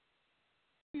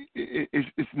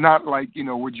 it's not like,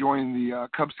 we're joining the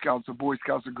Cub Scouts or Boy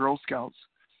Scouts or Girl Scouts.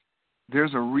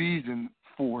 There's a reason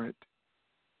for it.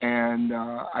 And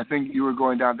I think you were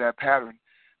going down that pattern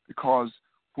because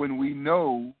when we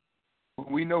know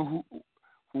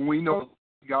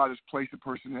God has placed a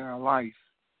person in our life,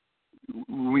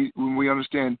 when we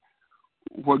understand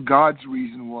what God's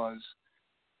reason was,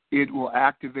 it will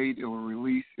activate, it will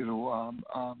release, it'll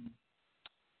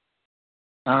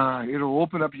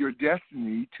open up your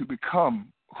destiny to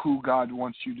become who God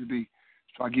wants you to be.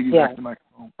 So I'll give you back the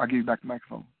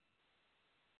microphone.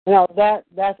 No,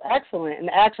 that's excellent. And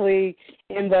actually,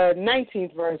 in the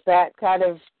 19th verse, that kind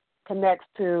of connects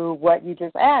to what you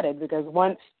just added, because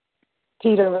once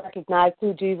Peter recognized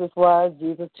who Jesus was,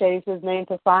 Jesus changed his name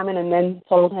to Simon and then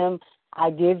told him, I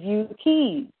give you the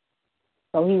keys.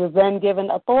 So he was then given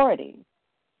authority,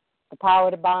 the power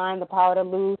to bind, the power to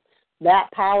loose. That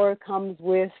power comes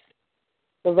with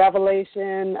the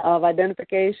revelation of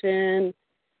identification,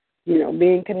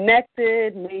 being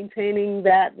connected, maintaining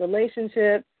that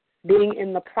relationship, being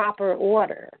in the proper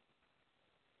order.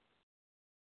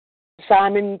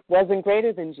 Simon wasn't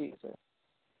greater than Jesus.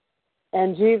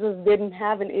 And Jesus didn't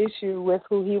have an issue with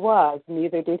who he was.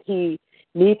 Neither did he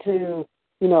need to,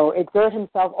 exert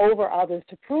himself over others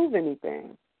to prove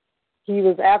anything. He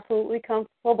was absolutely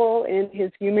comfortable in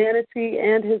his humanity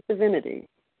and his divinity.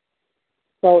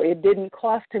 So it didn't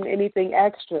cost him anything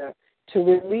extra to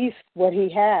release what he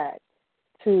had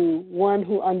to one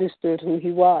who understood who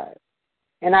he was.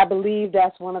 And I believe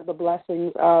that's one of the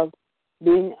blessings of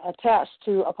being attached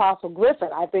to Apostle Griffin.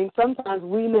 I think sometimes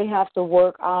we may have to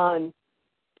work on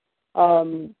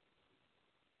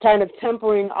kind of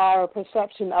tempering our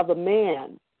perception of a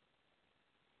man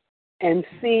and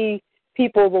see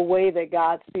people the way that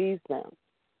God sees them.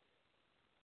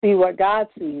 See what God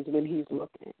sees when he's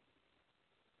looking,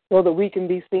 so that we can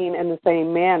be seen in the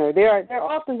same manner. There are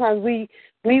oftentimes we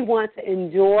want to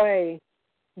enjoy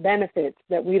benefits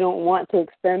that we don't want to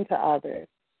extend to others.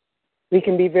 We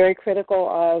can be very critical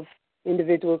of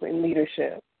individuals in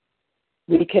leadership.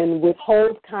 We can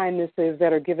withhold kindnesses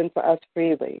that are given to us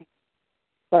freely.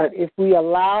 But if we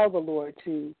allow the Lord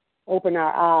to open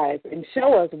our eyes and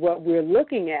show us what we're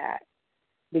looking at,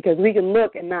 because we can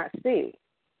look and not see.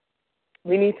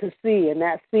 We need to see, and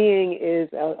that seeing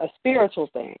is a spiritual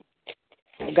thing.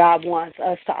 God wants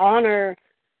us to honor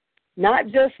not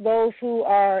just those who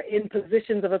are in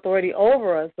positions of authority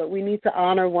over us, but we need to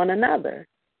honor one another.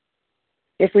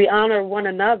 If we honor one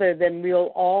another, then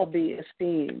we'll all be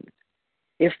esteemed.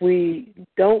 If we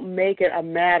don't make it a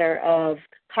matter of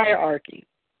hierarchy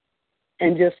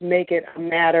and just make it a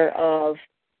matter of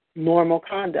normal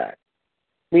conduct,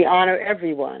 we honor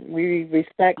everyone. We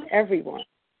respect everyone.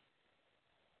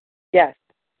 Yes.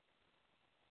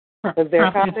 Was there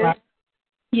a comment?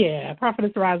 Yeah,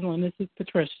 Prophetess Rosalind, this is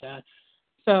Patricia.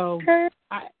 So,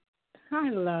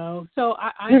 hello. So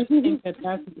I just think that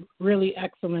that's really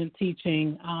excellent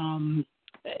teaching.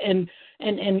 And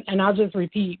I'll just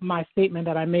repeat my statement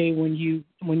that I made when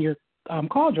your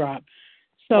call dropped.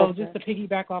 So just to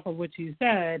piggyback off of what you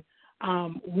said,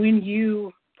 when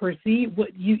you perceive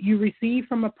what you receive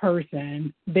from a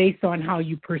person based on how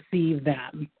you perceive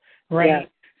them, right? Yes.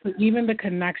 So even the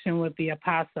connection with the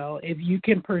apostle, if you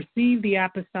can perceive the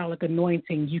apostolic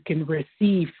anointing, you can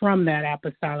receive from that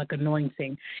apostolic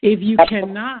anointing. If you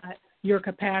cannot, your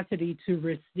capacity to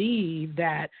receive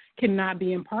that cannot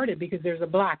be imparted because there's a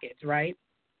blockage, right?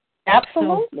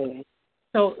 Absolutely.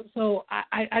 So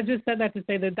I just said that to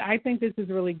say that I think this is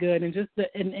really good, and just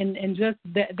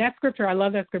that scripture, I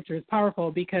love that scripture. It's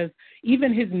powerful because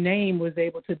even his name was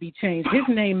able to be changed. His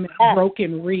name was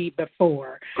broken reed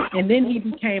before, and then he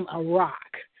became a rock.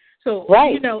 So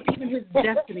even his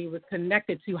destiny was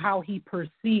connected to how he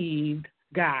perceived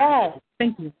God.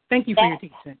 Thank you for your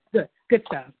teaching. Good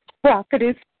stuff.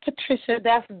 Prophetess Patricia,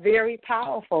 that's very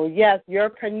powerful. Yes,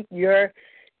 your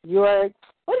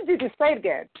what did you just say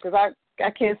again? Because I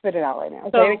can't spit it out right now.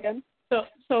 Say it again.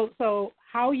 So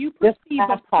how you perceive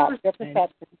a person.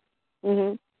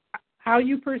 Mm-hmm. How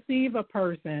you perceive a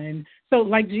person. So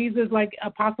like Jesus, like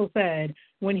Apostle said,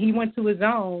 when he went to his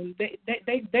own, they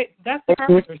that's the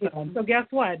carpenter's son. So guess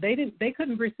what? They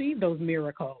couldn't receive those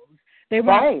miracles. They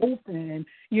weren't open,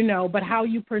 but how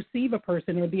you perceive a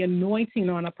person or the anointing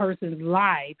on a person's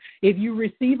life. If you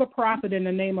receive a prophet in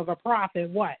the name of a prophet,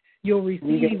 what? You'll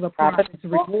receive a prophet's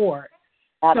reward.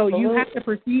 Absolutely. So you have to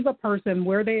perceive a person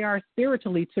where they are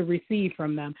spiritually to receive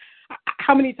from them.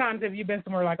 How many times have you been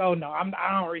somewhere like, oh, no, I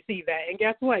don't receive that? And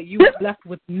guess what? You were left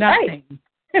with nothing.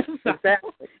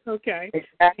 Exactly. Okay.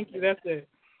 Exactly. Thank you. That's it.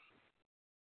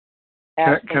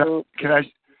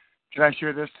 Can I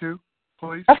share this too,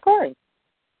 please? Of course.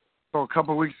 So a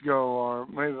couple of weeks ago, or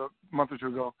maybe a month or two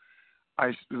ago,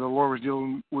 the Lord was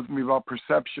dealing with me about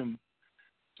perception.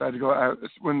 So I had to go. I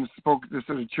spoke this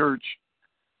at a church,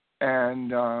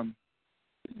 and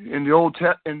in the Old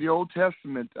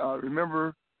Testament,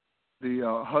 remember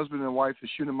the husband and wife, the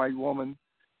Shunammite woman,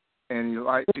 and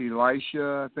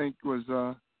Elisha, I think was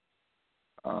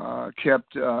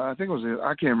kept. I think it was.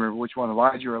 I can't remember which one,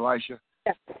 Elijah or Elisha,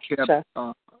 kept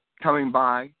coming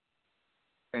by.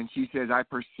 And she says,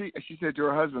 she said to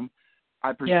her husband,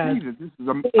 I perceive that this is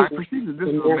a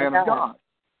man of God.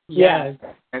 Yes.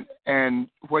 And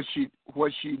what she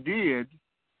did,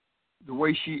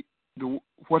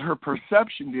 what her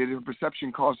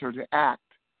perception caused her to act.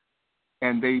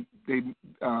 And they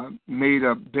made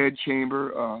a bed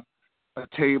chamber, a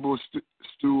table,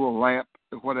 stool, a lamp,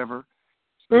 whatever.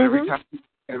 So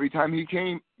every time he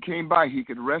came by, he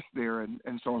could rest there, and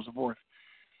so on and so forth.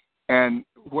 And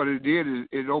what it did is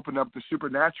it opened up the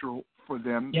supernatural for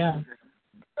them. Yeah.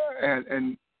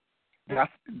 And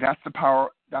that's the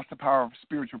power. That's the power of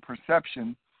spiritual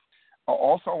perception.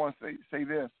 Also, I want to say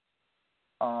this.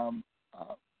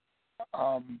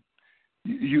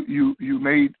 You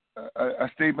made a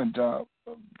statement,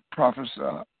 Prophet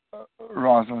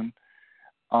Rosalind,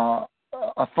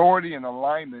 authority and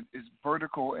alignment is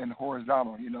vertical and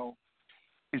horizontal.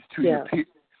 It's to your peer.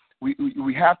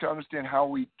 We have to understand how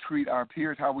we treat our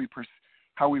peers, how we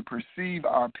perceive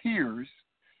our peers,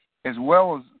 as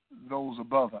well as those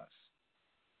above us.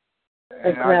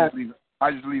 And exactly.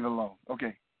 I just leave it alone.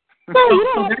 Okay. No,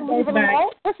 you don't have to leave it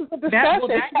alone. This is a discussion.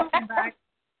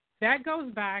 That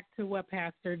goes back to what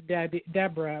Pastor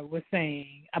Deborah was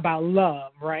saying about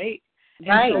love, right?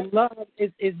 Right. And so love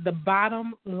is the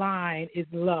bottom line. Is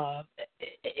love?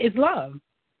 It's love.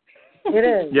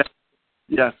 It is.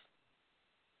 Yes.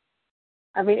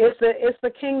 I mean, it's the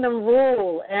kingdom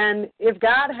rule, and if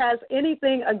God has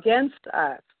anything against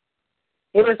us,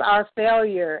 it is our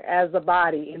failure as a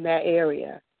body in that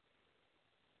area.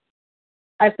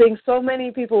 I think so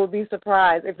many people would be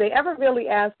surprised if they ever really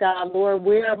ask God, Lord,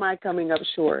 where am I coming up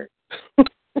short? So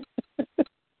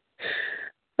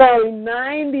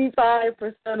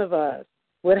 95% of us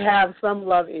would have some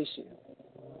love issue.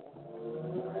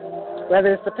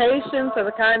 Whether it's the patience or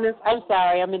the kindness. I'm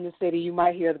sorry, I'm in the city. You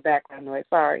might hear the background noise.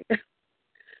 Sorry.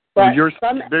 But yours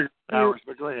is bigger than ours,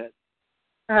 but go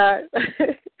ahead.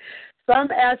 Some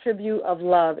attribute of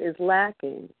love is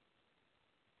lacking,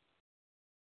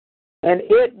 and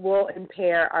it will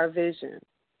impair our vision.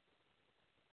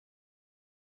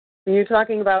 When you're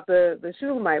talking about the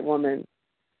Shulamite woman,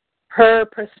 her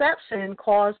perception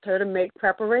caused her to make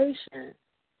preparation.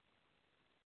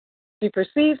 She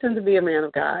perceived him to be a man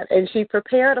of God, and she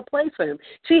prepared a place for him.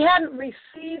 She hadn't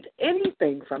received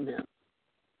anything from him.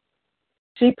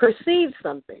 She perceived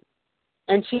something,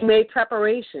 and she made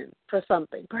preparation for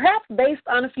something, perhaps based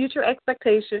on a future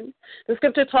expectation. The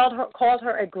scripture called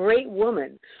her a great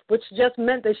woman, which just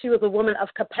meant that she was a woman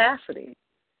of capacity.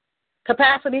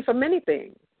 Capacity for many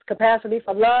things. Capacity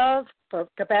for love, for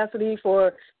capacity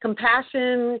for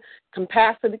compassion,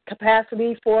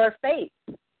 capacity for faith.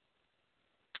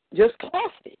 Just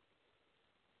capacity.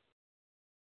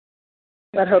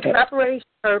 But her preparation,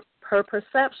 her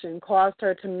perception caused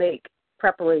her to make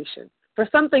preparation for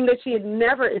something that she had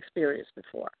never experienced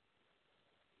before.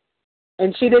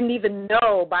 And she didn't even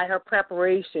know by her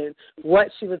preparation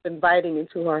what she was inviting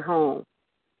into her home.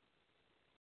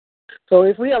 So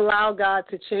if we allow God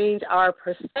to change our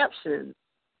perception,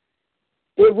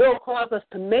 it will cause us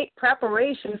to make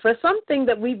preparation for something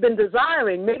that we've been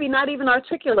desiring, maybe not even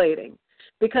articulating,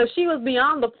 because she was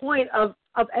beyond the point of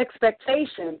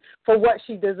expectation for what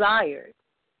she desired.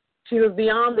 She was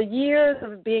beyond the years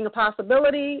of being a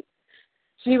possibility.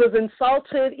 She was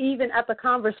insulted even at the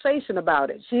conversation about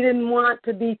it. She didn't want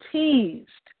to be teased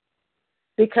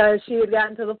because she had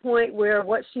gotten to the point where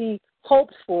what she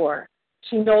hoped for,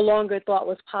 she no longer thought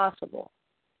was possible.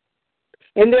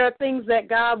 And there are things that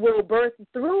God will birth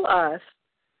through us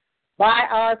by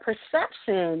our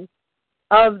perception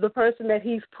of the person that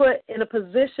he's put in a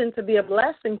position to be a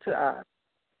blessing to us.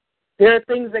 There are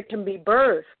things that can be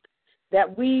birthed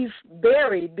that we've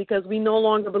buried because we no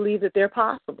longer believe that they're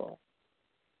possible.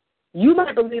 You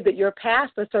might believe that you're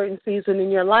past a certain season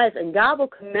in your life, and God will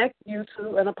connect you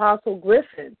to an Apostle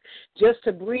Griffin just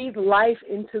to breathe life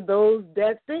into those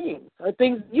dead things, or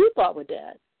things you thought were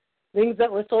dead, things that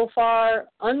were so far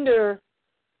under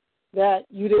that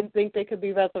you didn't think they could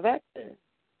be resurrected.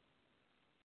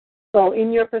 So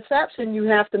in your perception, you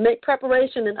have to make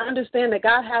preparation and understand that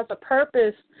God has a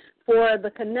purpose for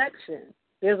the connection.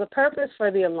 There's a purpose for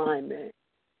the alignment.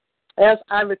 As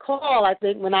I recall, I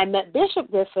think when I met Bishop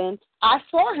Griffin, I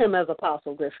saw him as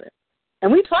Apostle Griffin.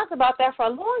 And we talked about that for a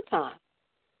long time.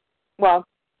 Well,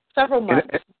 several months.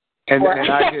 And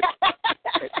I did.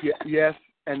 Yes,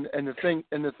 and the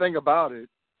thing about it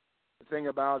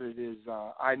is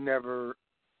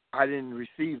I didn't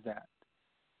receive that.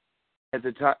 At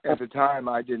the time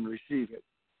I didn't receive it,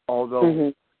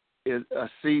 although a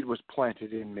seed was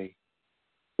planted in me.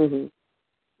 Mm-hmm.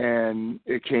 And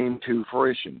it came to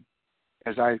fruition.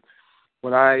 I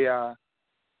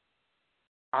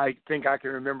think I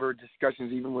can remember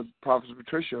discussions even with Prophet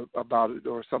Patricia about it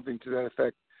or something to that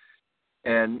effect,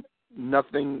 and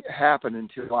nothing happened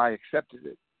until I accepted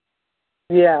it.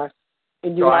 Yeah,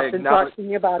 and you often talk to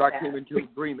me about that. I came into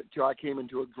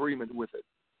agreement with it.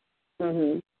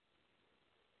 Mm-hmm.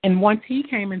 And once he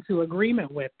came into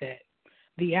agreement with it,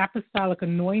 the apostolic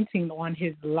anointing on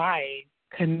his life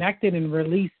connected and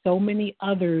released so many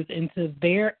others into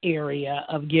their area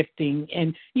of gifting.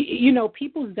 And,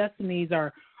 people's destinies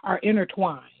are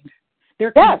intertwined.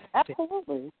 They're connected. Yes,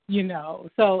 absolutely.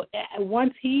 So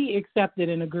once he accepted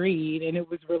and agreed and it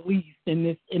was released in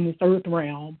this earth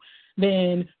realm,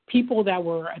 then people that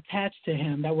were attached to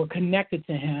him, that were connected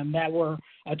to him, that were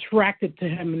attracted to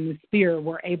him in the spirit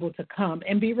were able to come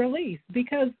and be released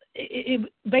because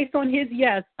based on his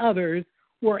yes, others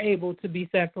were able to be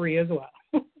set free as well.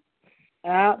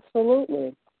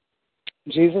 Absolutely.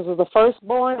 Jesus is the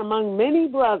firstborn among many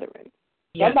brethren.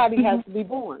 Yes. Somebody has to be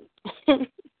born.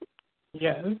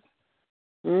 Yes.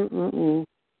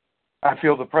 I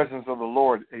feel the presence of the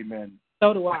Lord. Amen.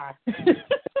 So do I.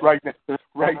 Right now.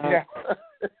 Right now.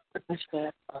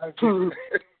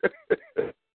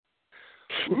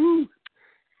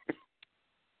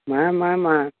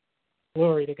 My.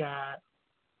 Glory to God.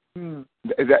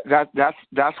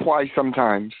 That's why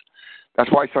sometimes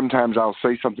I'll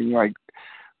say something like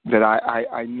that.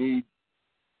 I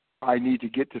need to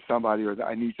get to somebody, or that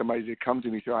I need somebody to come to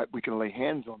me so we can lay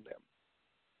hands on them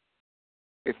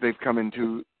if they've come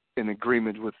into an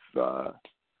agreement with the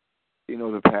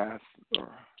past.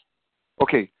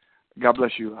 Okay, God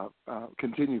bless you.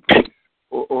 Continue, please.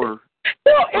 Or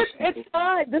no, it's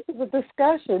fine. This is a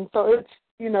discussion, so it's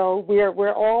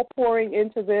we're all pouring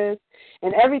into this,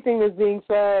 and everything that's being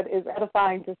said is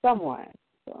edifying to someone.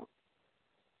 So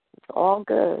it's all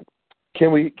good.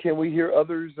 Can we hear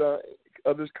others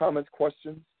comments,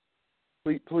 questions?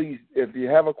 Please, if you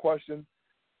have a question,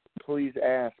 please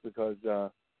ask, because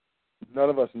none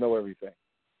of us know everything.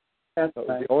 That's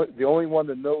right. The only one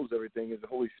that knows everything is the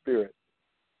Holy Spirit.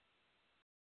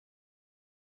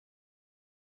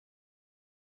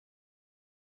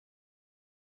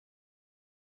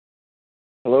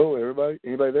 Hello, everybody?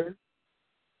 Anybody there?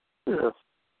 Yes.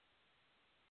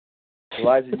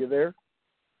 Elijah, you there?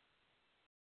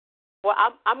 Well,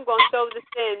 I'm going to throw this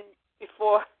in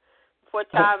before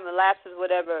time elapses,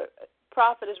 whatever.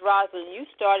 Prophetess Rosalind, you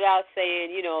started out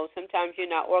saying, sometimes you're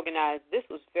not organized. This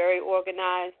was very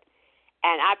organized,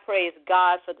 and I praise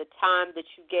God for the time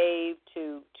that you gave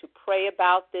to pray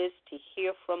about this, to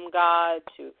hear from God,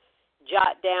 to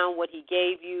jot down what He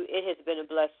gave you. It has been a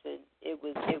blessing. It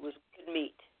was good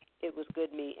meat. It was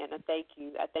good meat, and I thank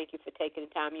you. I thank you for taking the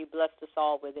time. You blessed us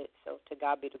all with it, so to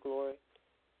God be the glory.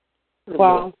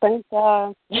 Well, thank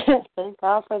God. Thank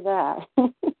God for that.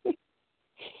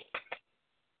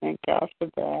 Thank God for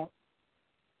that.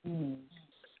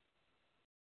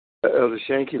 Elder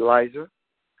Shanky, Elijah,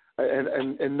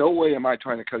 and in no way am I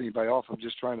trying to cut anybody off. I'm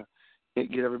just trying to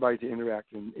get everybody to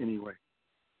interact in any way.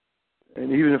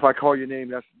 And even if I call your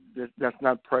name, that's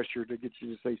not pressure to get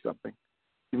you to say something.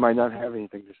 You might not have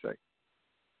anything to say.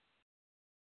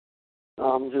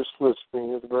 I'm just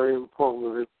listening. It's very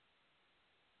informative.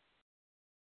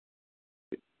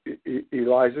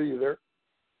 Eliza, you there?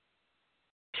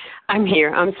 I'm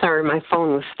here. I'm sorry, my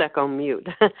phone was stuck on mute.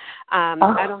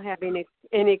 I don't have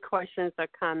any questions or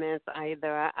comments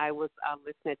either. I was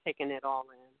listening, taking it all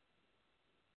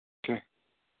in. Okay.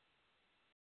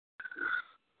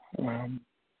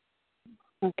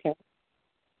 Okay.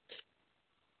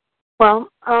 Well,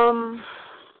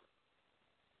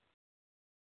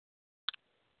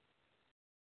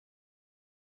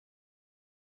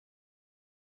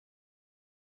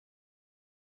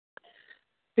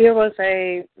 There was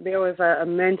a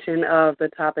mention of the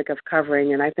topic of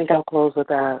covering, and I think I'll close with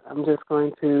that. I'm just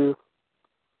going to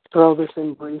throw this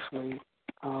in briefly.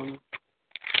 I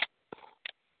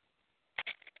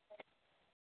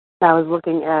was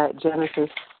looking at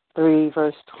Genesis 3,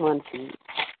 verse 20.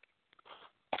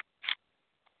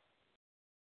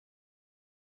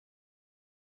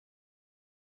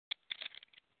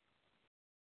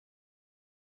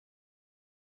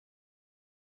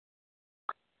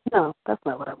 No, that's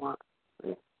not what I want.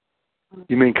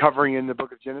 You mean covering in the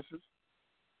book of Genesis?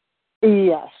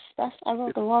 Yes, I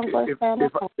wrote the wrong verse down.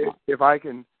 If I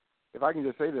can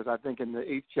just say this, I think in the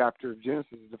 8th chapter of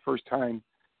Genesis is the first time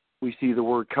we see the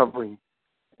word covering,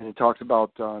 and it talks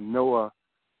about Noah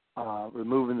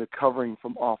removing the covering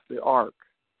from off the ark,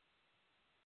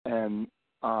 and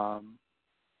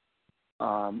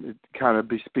it kind of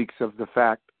bespeaks of the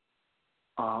fact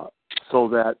so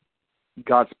that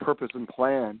God's purpose and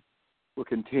plan will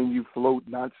continue, float,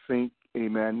 not sink,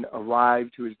 amen,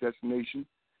 arrive to his destination.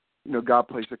 God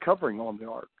placed a covering on the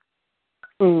ark.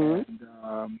 Mm-hmm. And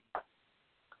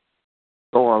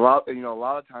so a lot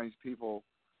of times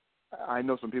I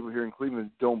know some people here in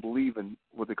Cleveland don't believe in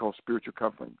what they call spiritual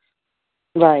coverings.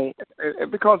 Right. And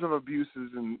because of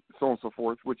abuses and so on and so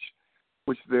forth, which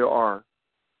there are.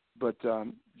 But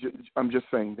I'm just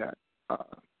saying that.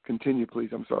 Continue,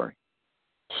 please. I'm sorry.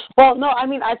 Well, no, I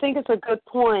think it's a good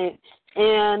point.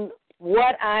 And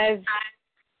what I've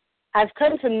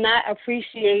come to not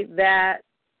appreciate that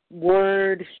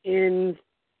word in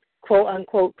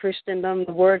quote-unquote Christendom.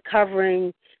 The word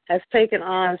covering has taken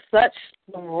on such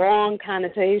the wrong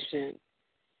connotation,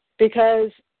 because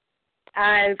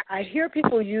I hear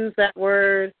people use that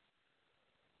word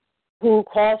who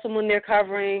call someone their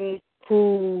covering,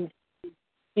 who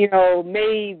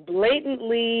may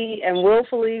blatantly and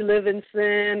willfully live in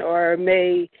sin, or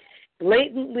may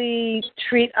blatantly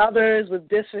treat others with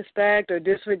disrespect or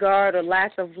disregard or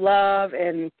lack of love,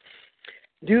 and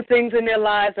do things in their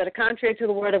lives that are contrary to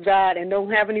the Word of God and don't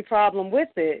have any problem with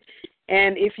it.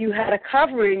 And if you had a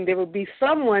covering, there would be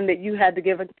someone that you had to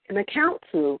give an account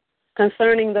to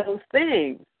concerning those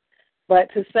things. But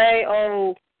to say,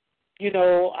 I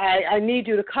need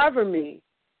you to cover me,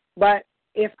 but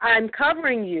if I'm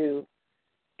covering you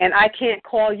and I can't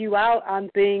call you out on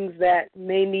things that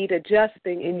may need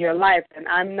adjusting in your life, then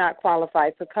I'm not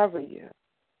qualified to cover you.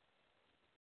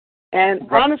 And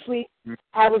honestly,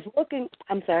 I was looking,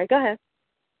 I'm sorry, go ahead.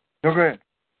 No, go ahead.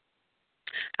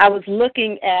 I was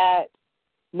looking at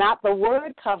not the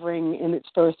word covering in its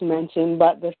first mention,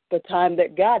 but the time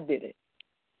that God did it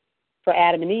for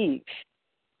Adam and Eve.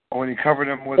 When he covered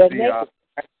them with the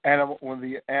animal,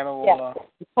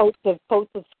 coats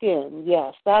of skin.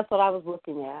 Yes, that's what I was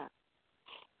looking at.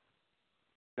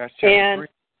 That's chapter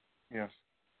 3. Yes.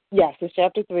 Yes, it's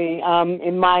chapter 3.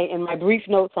 In my brief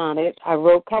notes on it, I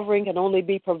wrote, covering can only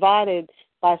be provided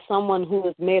by someone who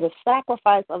has made a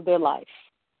sacrifice of their life.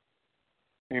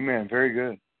 Amen. Very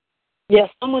good. Yes,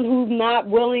 someone who's not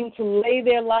willing to lay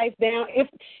their life down. If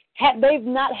they've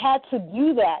not had to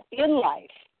do that in life,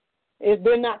 if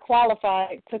they're not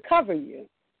qualified to cover you.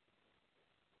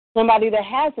 Somebody that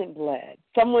hasn't bled,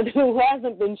 someone who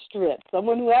hasn't been stripped,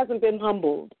 someone who hasn't been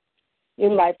humbled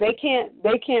in life, they can't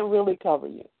really cover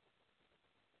you.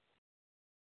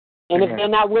 And if they're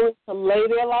not willing to lay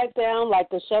their life down like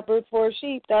the shepherd for a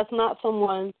sheep, that's not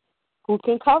someone who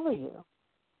can cover you.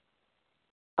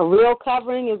 A real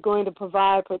covering is going to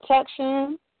provide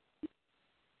protection,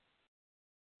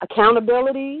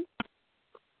 accountability,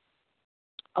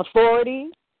 authority.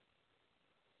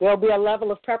 There'll be a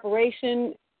level of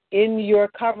preparation in your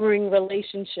covering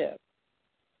relationship,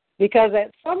 because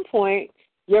at some point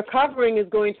your covering is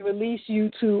going to release you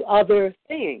to other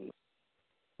things.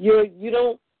 You're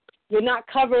not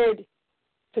covered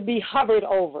to be hovered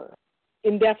over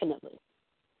indefinitely.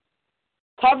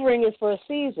 Covering is for a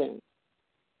season,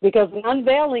 because an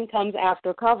unveiling comes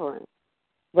after covering,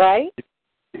 right?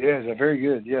 Yes, very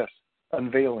good. Yes,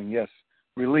 unveiling. Yes,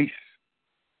 release.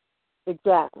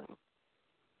 Exactly.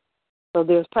 So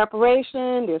there's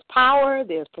preparation, there's power,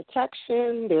 there's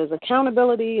protection, there's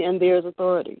accountability, and there's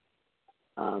authority.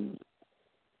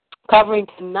 Covering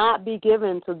cannot be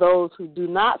given to those who do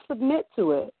not submit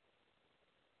to it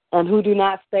and who do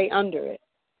not stay under it.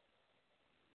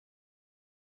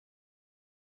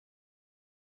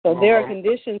 So there are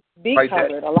conditions to be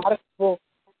covered. A lot of people,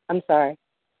 I'm sorry.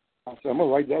 I'm going to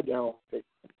write that down.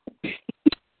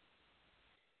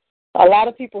 A lot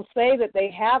of people say that they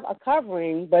have a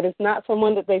covering, but it's not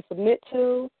someone that they submit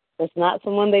to. It's not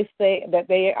someone they say that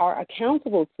they are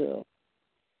accountable to.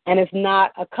 And it's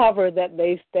not a cover that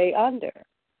they stay under.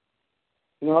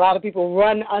 A lot of people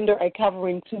run under a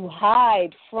covering to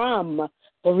hide from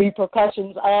the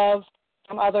repercussions of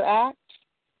some other act,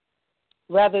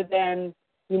 rather than,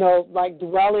 like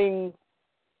dwelling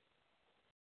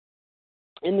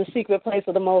in the secret place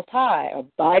of the Most High,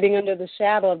 abiding under the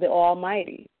shadow of the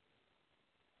Almighty.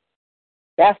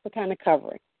 That's the kind of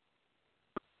covering.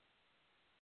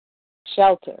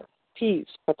 Shelter, peace,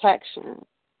 protection,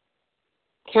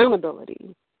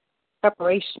 accountability,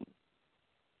 preparation.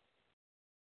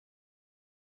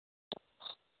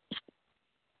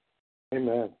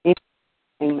 Amen.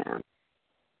 Amen.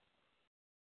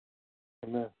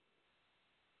 Amen.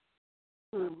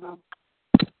 Mm-hmm.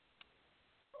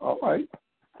 All right.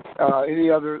 Any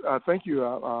other? Thank you,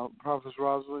 Prophetess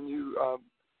Rosalind. You,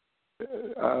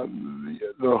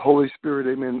 the Holy Spirit,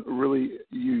 amen, really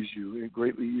used you. It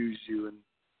greatly used you,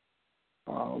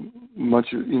 and much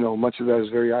of that is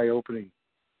very eye-opening.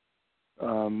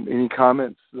 Any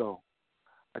comments, though?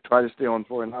 I try to stay on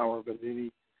for an hour, but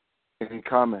any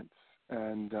comments?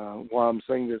 And while I'm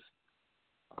saying this,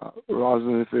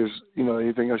 Rosalind, if there's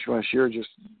anything else you want to share,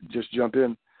 just jump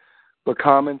in. But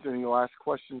comments, any last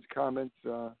questions, comments,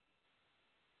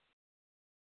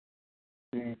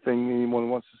 anything anyone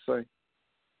wants to say?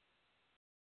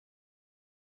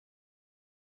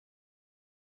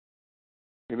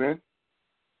 Amen.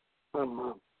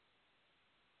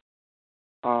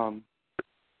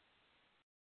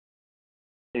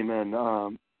 Amen.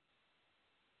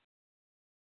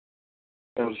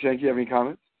 Elder Shank, you have any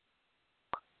comments?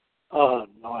 No,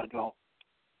 I don't.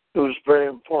 It was very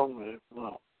informative,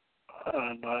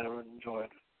 and I enjoyed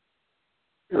it.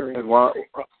 Hearing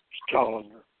telling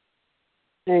her.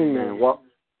 Amen.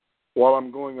 While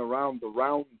I'm going around the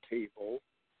round table,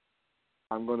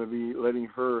 I'm going to be letting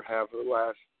her have the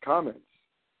last comments.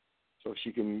 so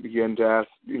she can begin to ask,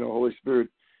 Holy Spirit,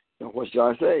 what should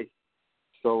I say?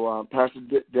 So, Pastor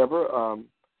Deborah,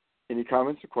 any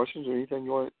comments or questions or anything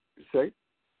you want to say?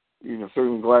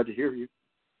 Certainly glad to hear you.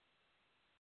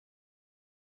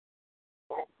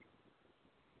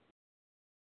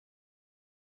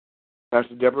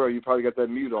 Pastor Deborah, you probably got that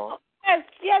mute on.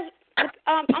 Yes.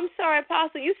 I'm sorry,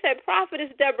 Apostle. You said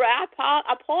Prophetess Deborah. I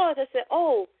paused. I said,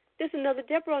 "Oh, there's another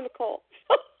Deborah on the call."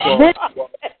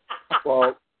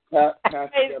 well, Pastor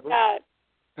Praise Deborah.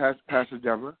 God. Pastor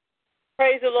Deborah.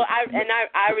 Praise the Lord. I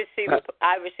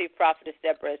received Prophetess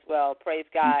Deborah as well. Praise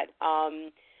God.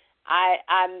 I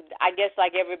guess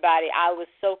like everybody, I was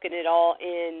soaking it all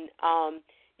in.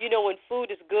 When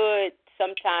food is good,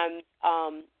 sometimes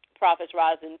Prophets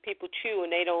Rosin, people chew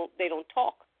and they don't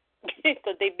talk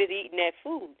because they've been eating that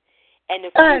food, and the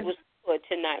food was good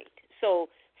tonight. So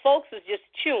folks is just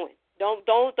chewing. Don't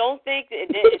think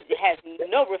it has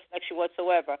no reflection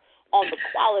whatsoever on the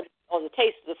quality or the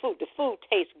taste of the food. The food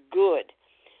tastes good.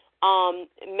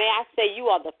 May I say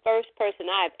you are the first person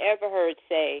I have ever heard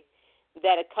say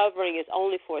that a covering is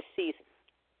only for a season.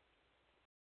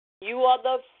 You are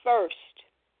the first.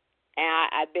 And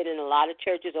I've been in a lot of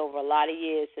churches over a lot of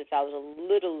years since I was a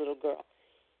little girl.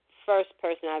 First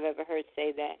person I've ever heard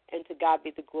say that. And to God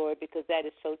be the glory, because that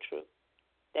is so true.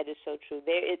 That is so true.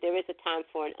 There is a time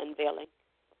for an unveiling.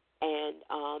 And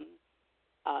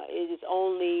it is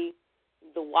only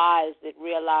the wise that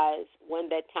realize when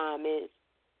that time is.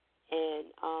 And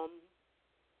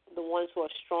the ones who are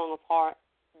strong of heart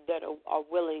that are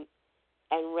willing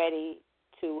and ready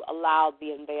to allow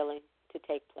the unveiling to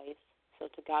take place. So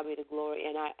to God be the glory.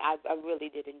 And I really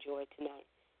did enjoy it tonight.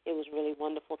 It was really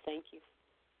wonderful. Thank you.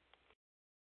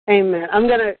 Amen. I'm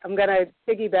gonna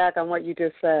piggyback on what you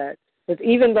just said. Because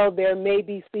even though there may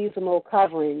be seasonal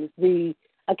coverings, the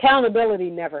accountability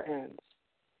never ends.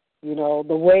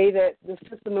 The way that the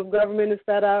system of government is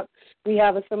set up, we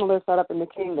have a similar setup in the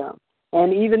kingdom.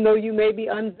 And even though you may be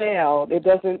unveiled, it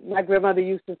doesn't. My grandmother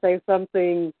used to say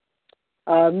something.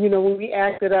 When we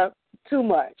acted up too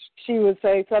much, she would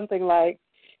say something like,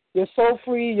 "You're so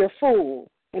free, you're fool."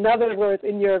 In other words,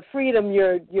 in your freedom,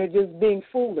 you're just being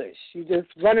foolish. You're just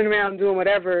running around doing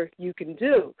whatever you can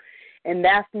do. And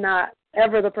that's not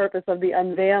ever the purpose of the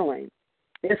unveiling.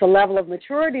 It's a level of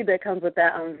maturity that comes with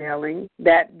that unveiling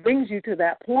that brings you to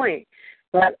that point.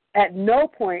 But at no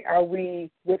point are we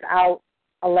without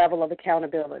a level of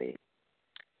accountability.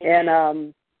 And, I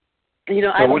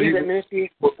believe that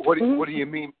ministry. What do you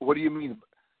mean? What do you mean?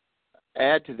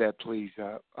 Add to that, please,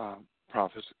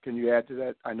 Prophet. Can you add to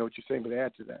that? I know what you're saying, but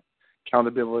add to that.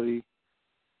 Accountability.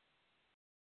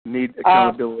 Need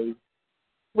accountability.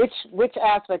 Which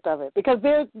aspect of it? Because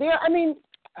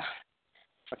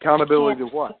accountability to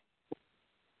what?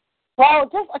 Well,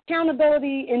 just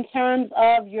accountability in terms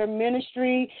of your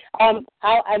ministry.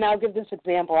 I'll give this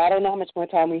example. I don't know how much more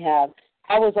time we have.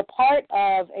 I was a part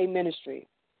of a ministry,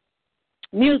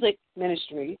 music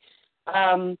ministry,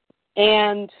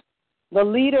 and the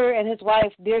leader and his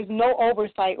wife, there's no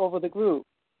oversight over the group.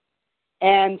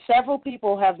 And several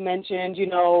people have mentioned,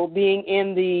 being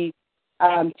in the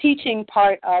teaching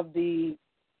part of the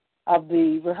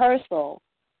rehearsal,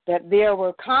 that there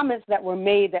were comments that were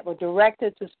made that were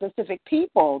directed to specific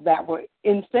people that were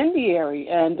incendiary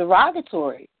and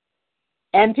derogatory.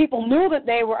 And people knew that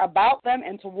they were about them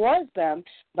and towards them,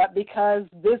 but because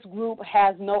this group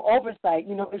has no oversight,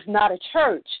 it's not a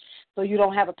church, so you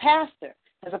don't have a pastor,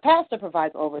 because a pastor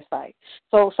provides oversight.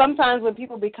 So sometimes when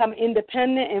people become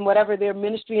independent in whatever their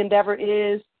ministry endeavor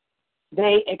is,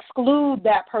 they exclude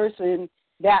that person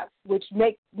that which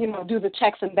do the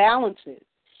checks and balances.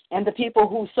 And the people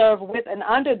who serve with and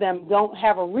under them don't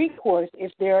have a recourse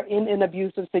if they're in an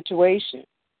abusive situation.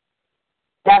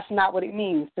 That's not what it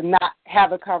means to not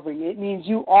have a covering. It means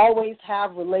you always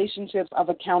have relationships of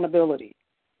accountability.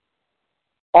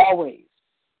 Always.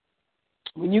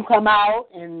 When you come out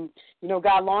and,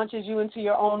 God launches you into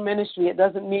your own ministry, it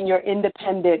doesn't mean you're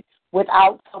independent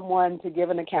without someone to give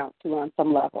an account to on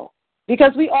some level.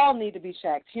 Because we all need to be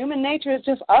checked. Human nature is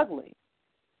just ugly.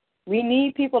 We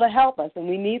need people to help us, and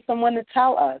we need someone to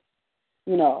tell us,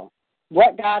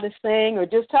 what God is saying, or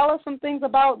just tell us some things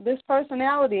about this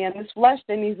personality and this flesh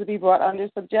that needs to be brought under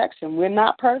subjection. We're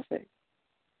not perfect.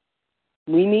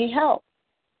 We need help.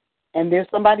 And there's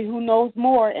somebody who knows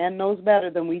more and knows better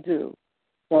than we do.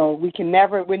 So we're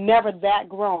never that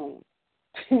grown.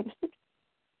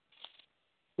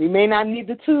 We may not need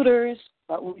the tutors,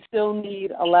 but we still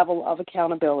need a level of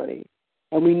accountability.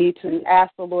 And we need to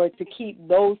ask the Lord to keep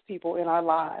those people in our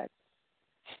lives.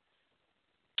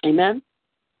 Amen?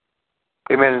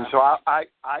 Amen. And so I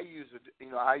use it.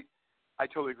 I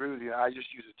totally agree with you. I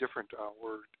just use a different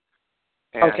word.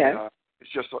 And, okay.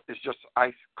 It's just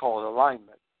I call it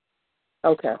alignment.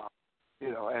 Okay.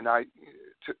 And I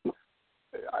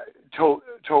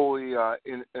totally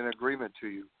in agreement to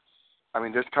you. I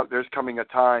mean, there's coming a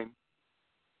time.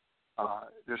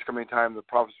 The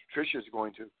Prophet Patricia is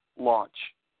going to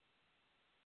launch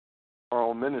our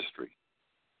own ministry.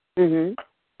 Mhm.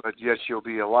 But yet she'll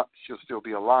still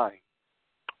be aligned.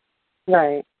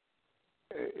 Right.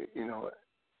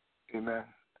 Amen.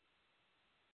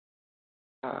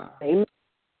 Amen.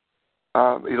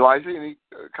 Eliza, any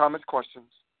comments,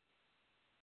 questions?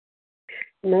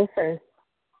 No, sir.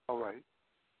 All right.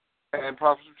 And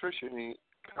Prophet Patricia, any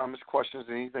comments, questions,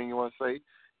 anything you want to say?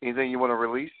 Anything you want to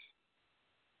release?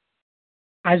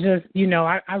 I just,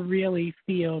 I really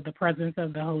feel the presence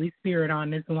of the Holy Spirit on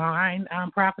this line,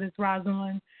 Prophetess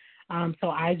Rosalind. So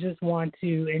I just want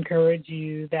to encourage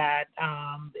you that,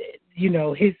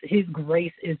 His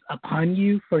grace is upon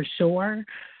you for sure.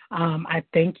 I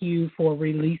thank you for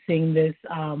releasing this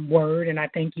word, and I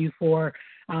thank you for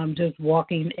just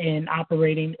walking and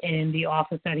operating in the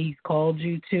office that He's called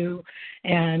you to.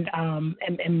 And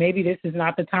maybe this is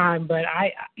not the time, but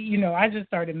I just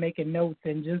started making notes,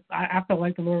 and I felt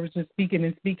like the Lord was just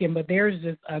speaking, but there's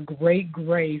just a great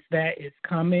grace that is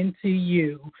coming to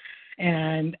you.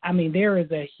 And I mean, there is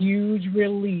a huge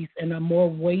release and a more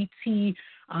weighty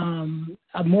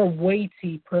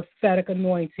prophetic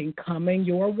anointing coming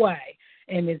your way,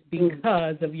 and it's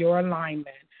because of your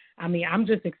alignment. I mean, I'm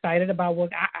just excited about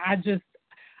what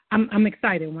I'm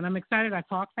excited. When I'm excited, I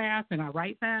talk fast and I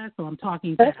write fast, so I'm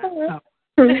talking fast.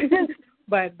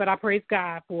 But I praise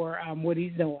God for what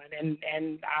He's doing,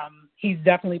 and He's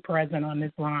definitely present on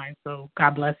this line. So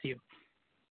God bless you.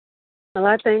 Well,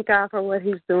 I thank God for what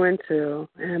He's doing too,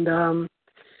 and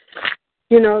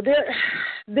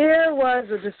there was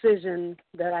a decision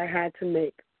that I had to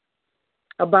make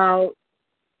about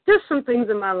just some things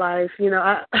in my life.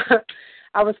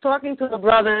 I was talking to a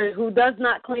brother who does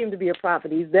not claim to be a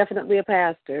prophet. He's definitely a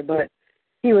pastor, but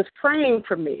he was praying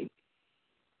for me.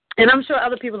 And I'm sure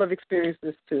other people have experienced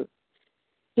this too.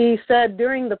 He said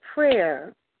during the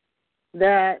prayer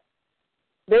that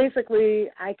basically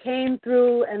I came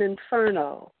through an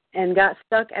inferno and got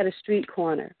stuck at a street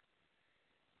corner.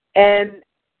 And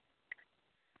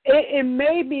it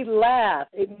made me laugh.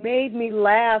 It made me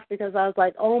laugh because I was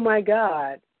like, oh, my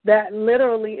God, that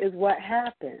literally is what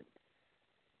happened.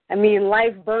 I mean,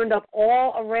 life burned up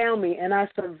all around me, and I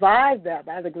survived that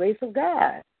by the grace of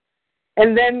God.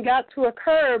 And then got to a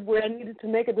curb where I needed to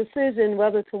make a decision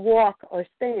whether to walk or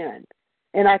stand,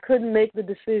 and I couldn't make the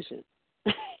decision.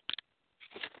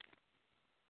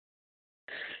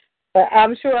 But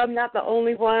I'm sure I'm not the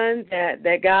only one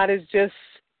that God is just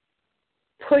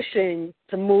pushing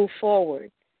to move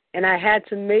forward. And I had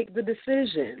to make the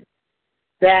decision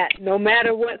that no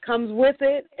matter what comes with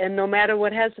it and no matter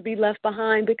what has to be left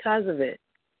behind because of it,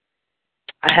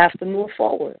 I have to move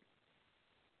forward.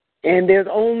 And there's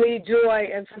only joy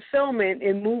and fulfillment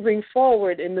in moving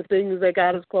forward in the things that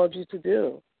God has called you to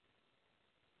do.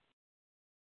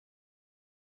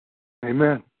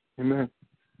 Amen. Amen.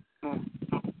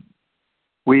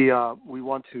 We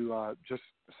want to just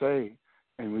say,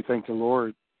 and we thank the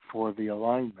Lord for the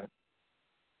alignment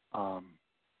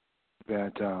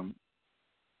that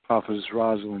Prophetess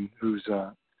Rosalind, who's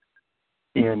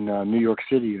in New York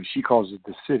City, she calls it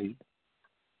the city,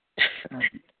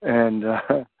 and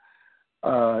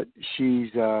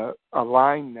she's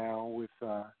aligned now with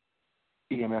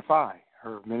EMFI.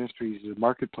 Her ministry is the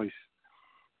Marketplace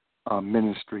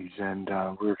Ministries, and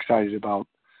we're excited about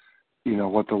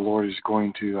what the Lord is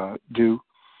going to do,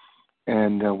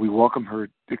 and we welcome her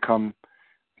to come.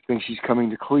 I think she's coming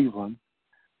to Cleveland,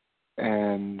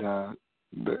 and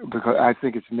because I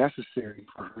think it's necessary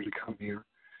for her to come here,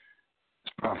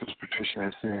 as Prophet Patricia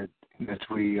has said, that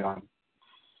we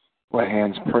let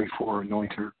hands pray for her,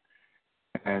 anoint her,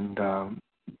 and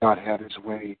God have His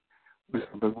way with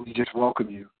her. But we just welcome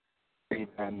you,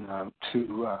 amen,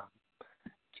 to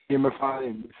MFI,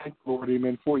 and thank the Lord,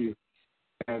 amen, for you.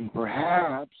 And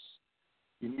perhaps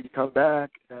you need to come back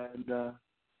and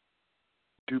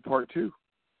do part 2.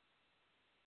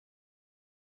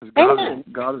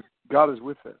 God is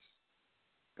with us.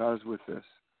 God is with us.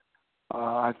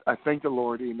 I thank the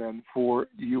Lord, amen, for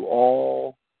you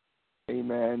all.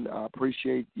 Amen. I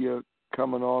appreciate you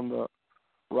coming on the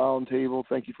Roundtable.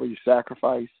 Thank you for your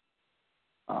sacrifice.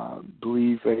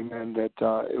 Believe, amen, that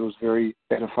it was very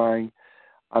edifying.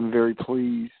 I'm very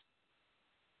pleased.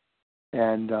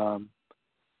 And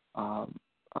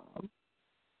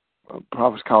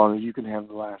Prophet Colin, you can have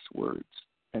the last words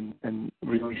and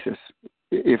release us.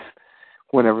 If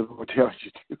whenever the Lord tells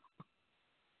you to.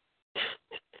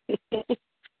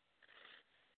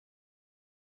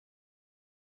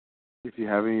 If you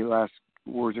have any last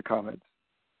words or comments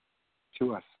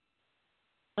to us.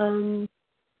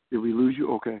 Did we lose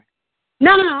you? Okay.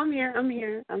 No, I'm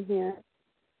here.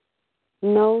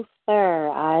 No, sir.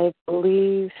 I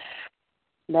believe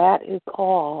that is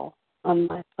all on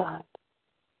my side.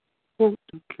 Yeah.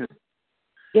 Okay.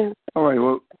 Yeah. All right.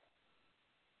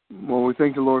 Well, we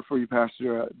thank the Lord for you,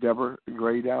 Pastor Deborah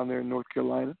Gray, down there in North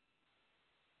Carolina.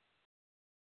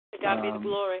 To God be the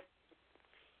glory.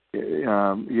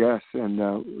 Yes, and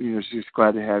just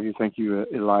glad to have you. Thank you,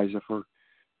 Eliza, for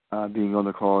being on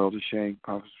the call. Elder Shank,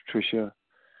 Prophet Patricia,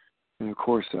 and of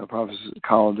course, Prophet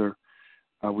Collender.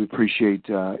 We appreciate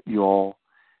you all,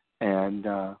 and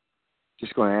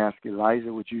just going to ask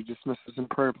Eliza, would you dismiss us in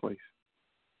prayer, please?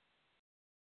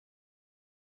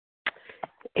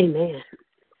 Amen.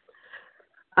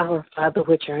 Our Father,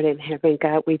 which art in heaven,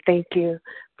 God, we thank you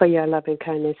for your loving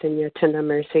kindness and your tender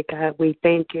mercy, God. We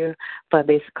thank you for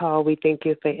this call. We thank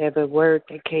you for every word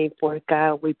that came forth,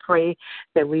 God. We pray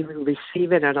that we will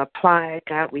receive it and apply it,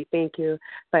 God. We thank you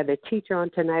for the teacher on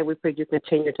tonight. We pray you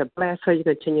continue to bless her, you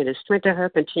continue to strengthen her,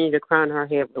 continue to crown her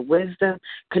head with wisdom,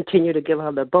 continue to give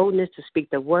her the boldness to speak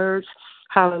the words.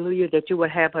 Hallelujah, that you would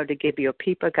have her to give your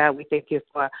people, God. We thank you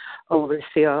for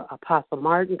Overseer Apostle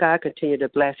Martin, God. Continue to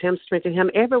bless him, strengthen him.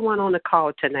 Everyone on the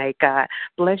call tonight, God.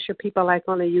 Bless your people like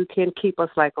only you can. Keep us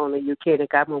like only you can. And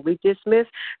God, when we dismiss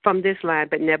from this line,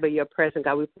 but never your presence,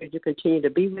 God, we pray you continue to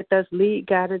be with us, lead,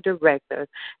 guide, and direct us.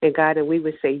 And God, and we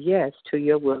would say yes to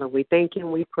your will. And we thank you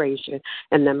and we praise you.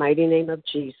 In the mighty name of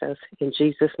Jesus, in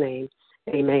Jesus' name,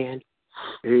 amen.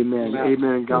 Amen.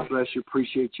 Amen. God bless you.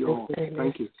 Appreciate you all. Amen.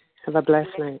 Thank you. Have a blessed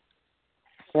night.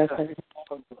 Bless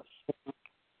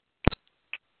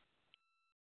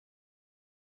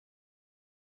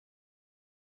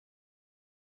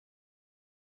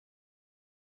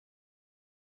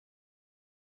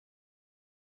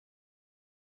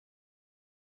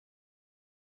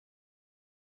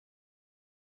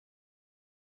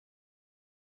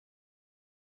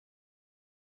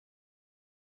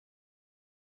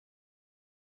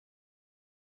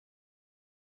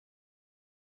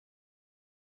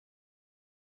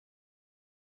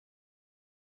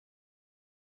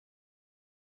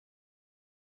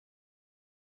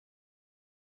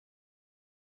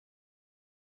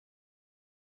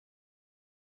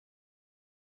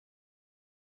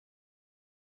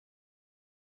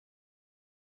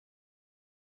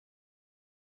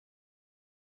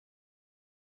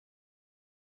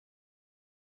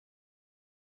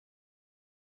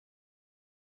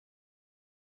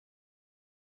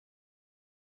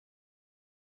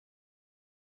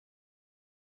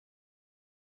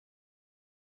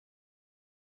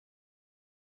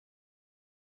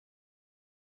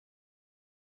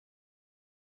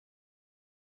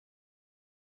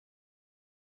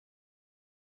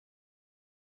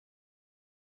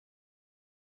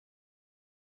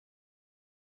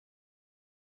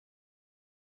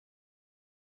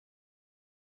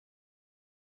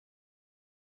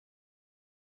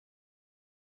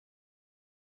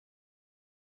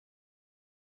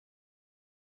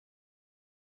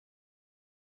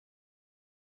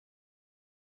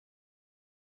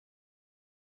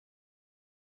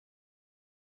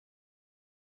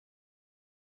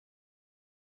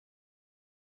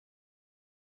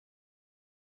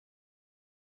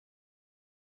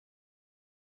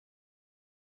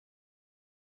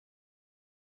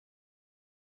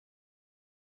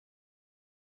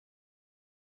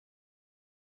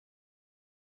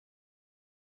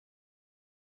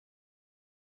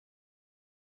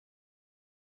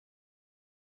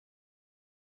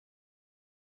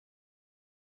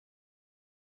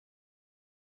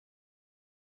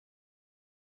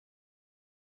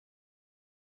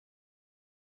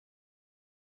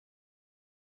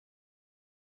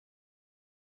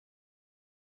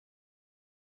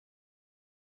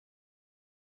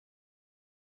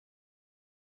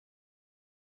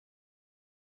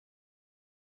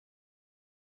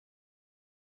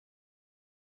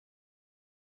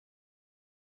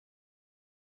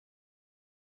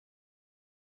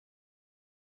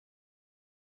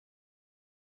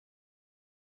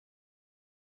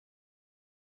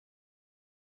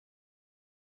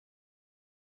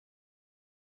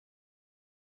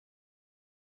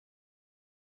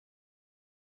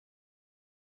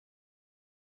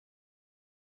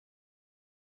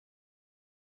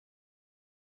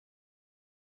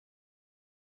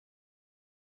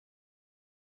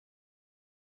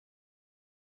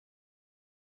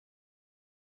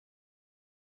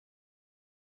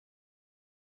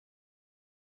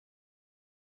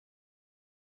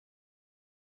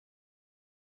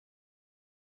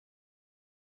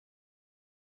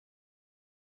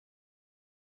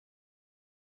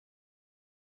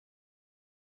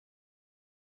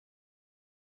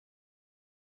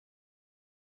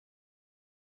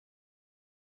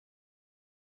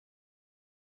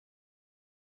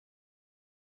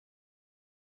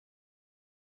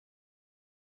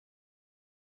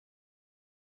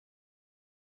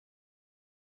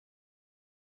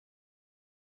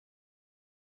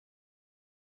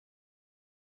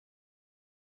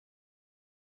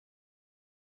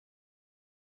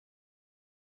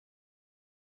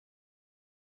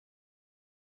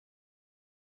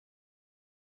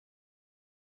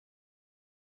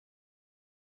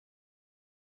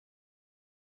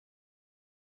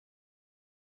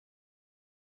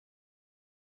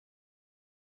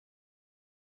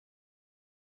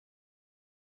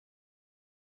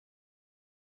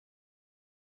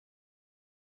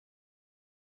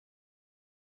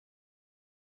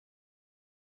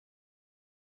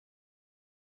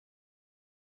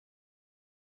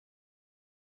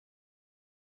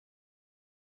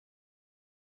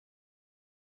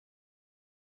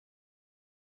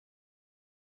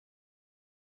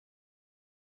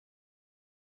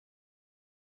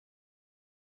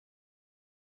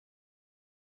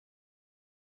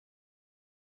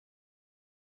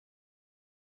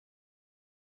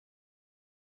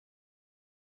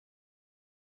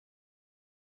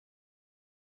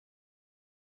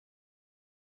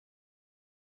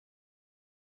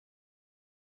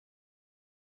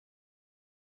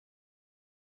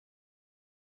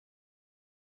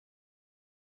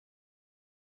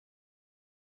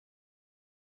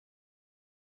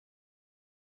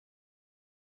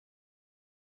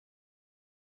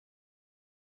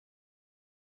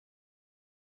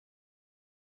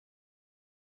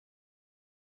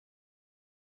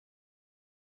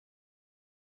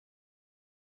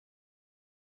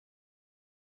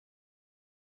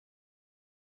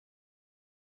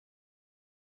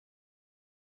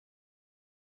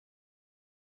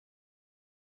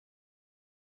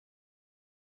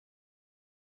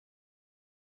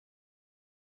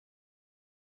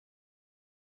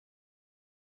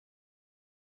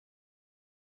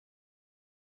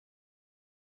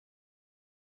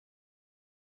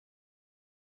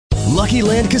Lucky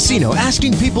Land Casino,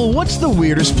 asking people, what's the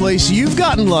weirdest place you've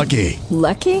gotten lucky?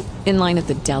 Lucky? In line at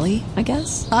the deli, I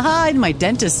guess? Aha, in my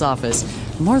dentist's office.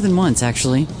 More than once,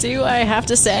 actually. Do I have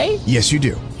to say? Yes, you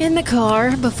do. In the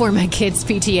car before my kids'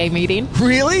 PTA meeting.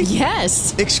 Really?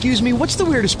 Yes. Excuse me, what's the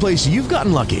weirdest place you've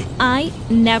gotten lucky? I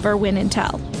never win and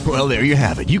tell. Well, there you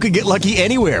have it. You can get lucky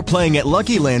anywhere, playing at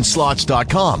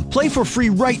LuckyLandSlots.com. Play for free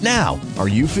right now. Are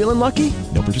you feeling lucky?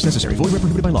 No purchase necessary. Void where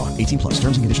prohibited by law. 18+.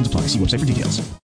 Terms and conditions apply. See website for details.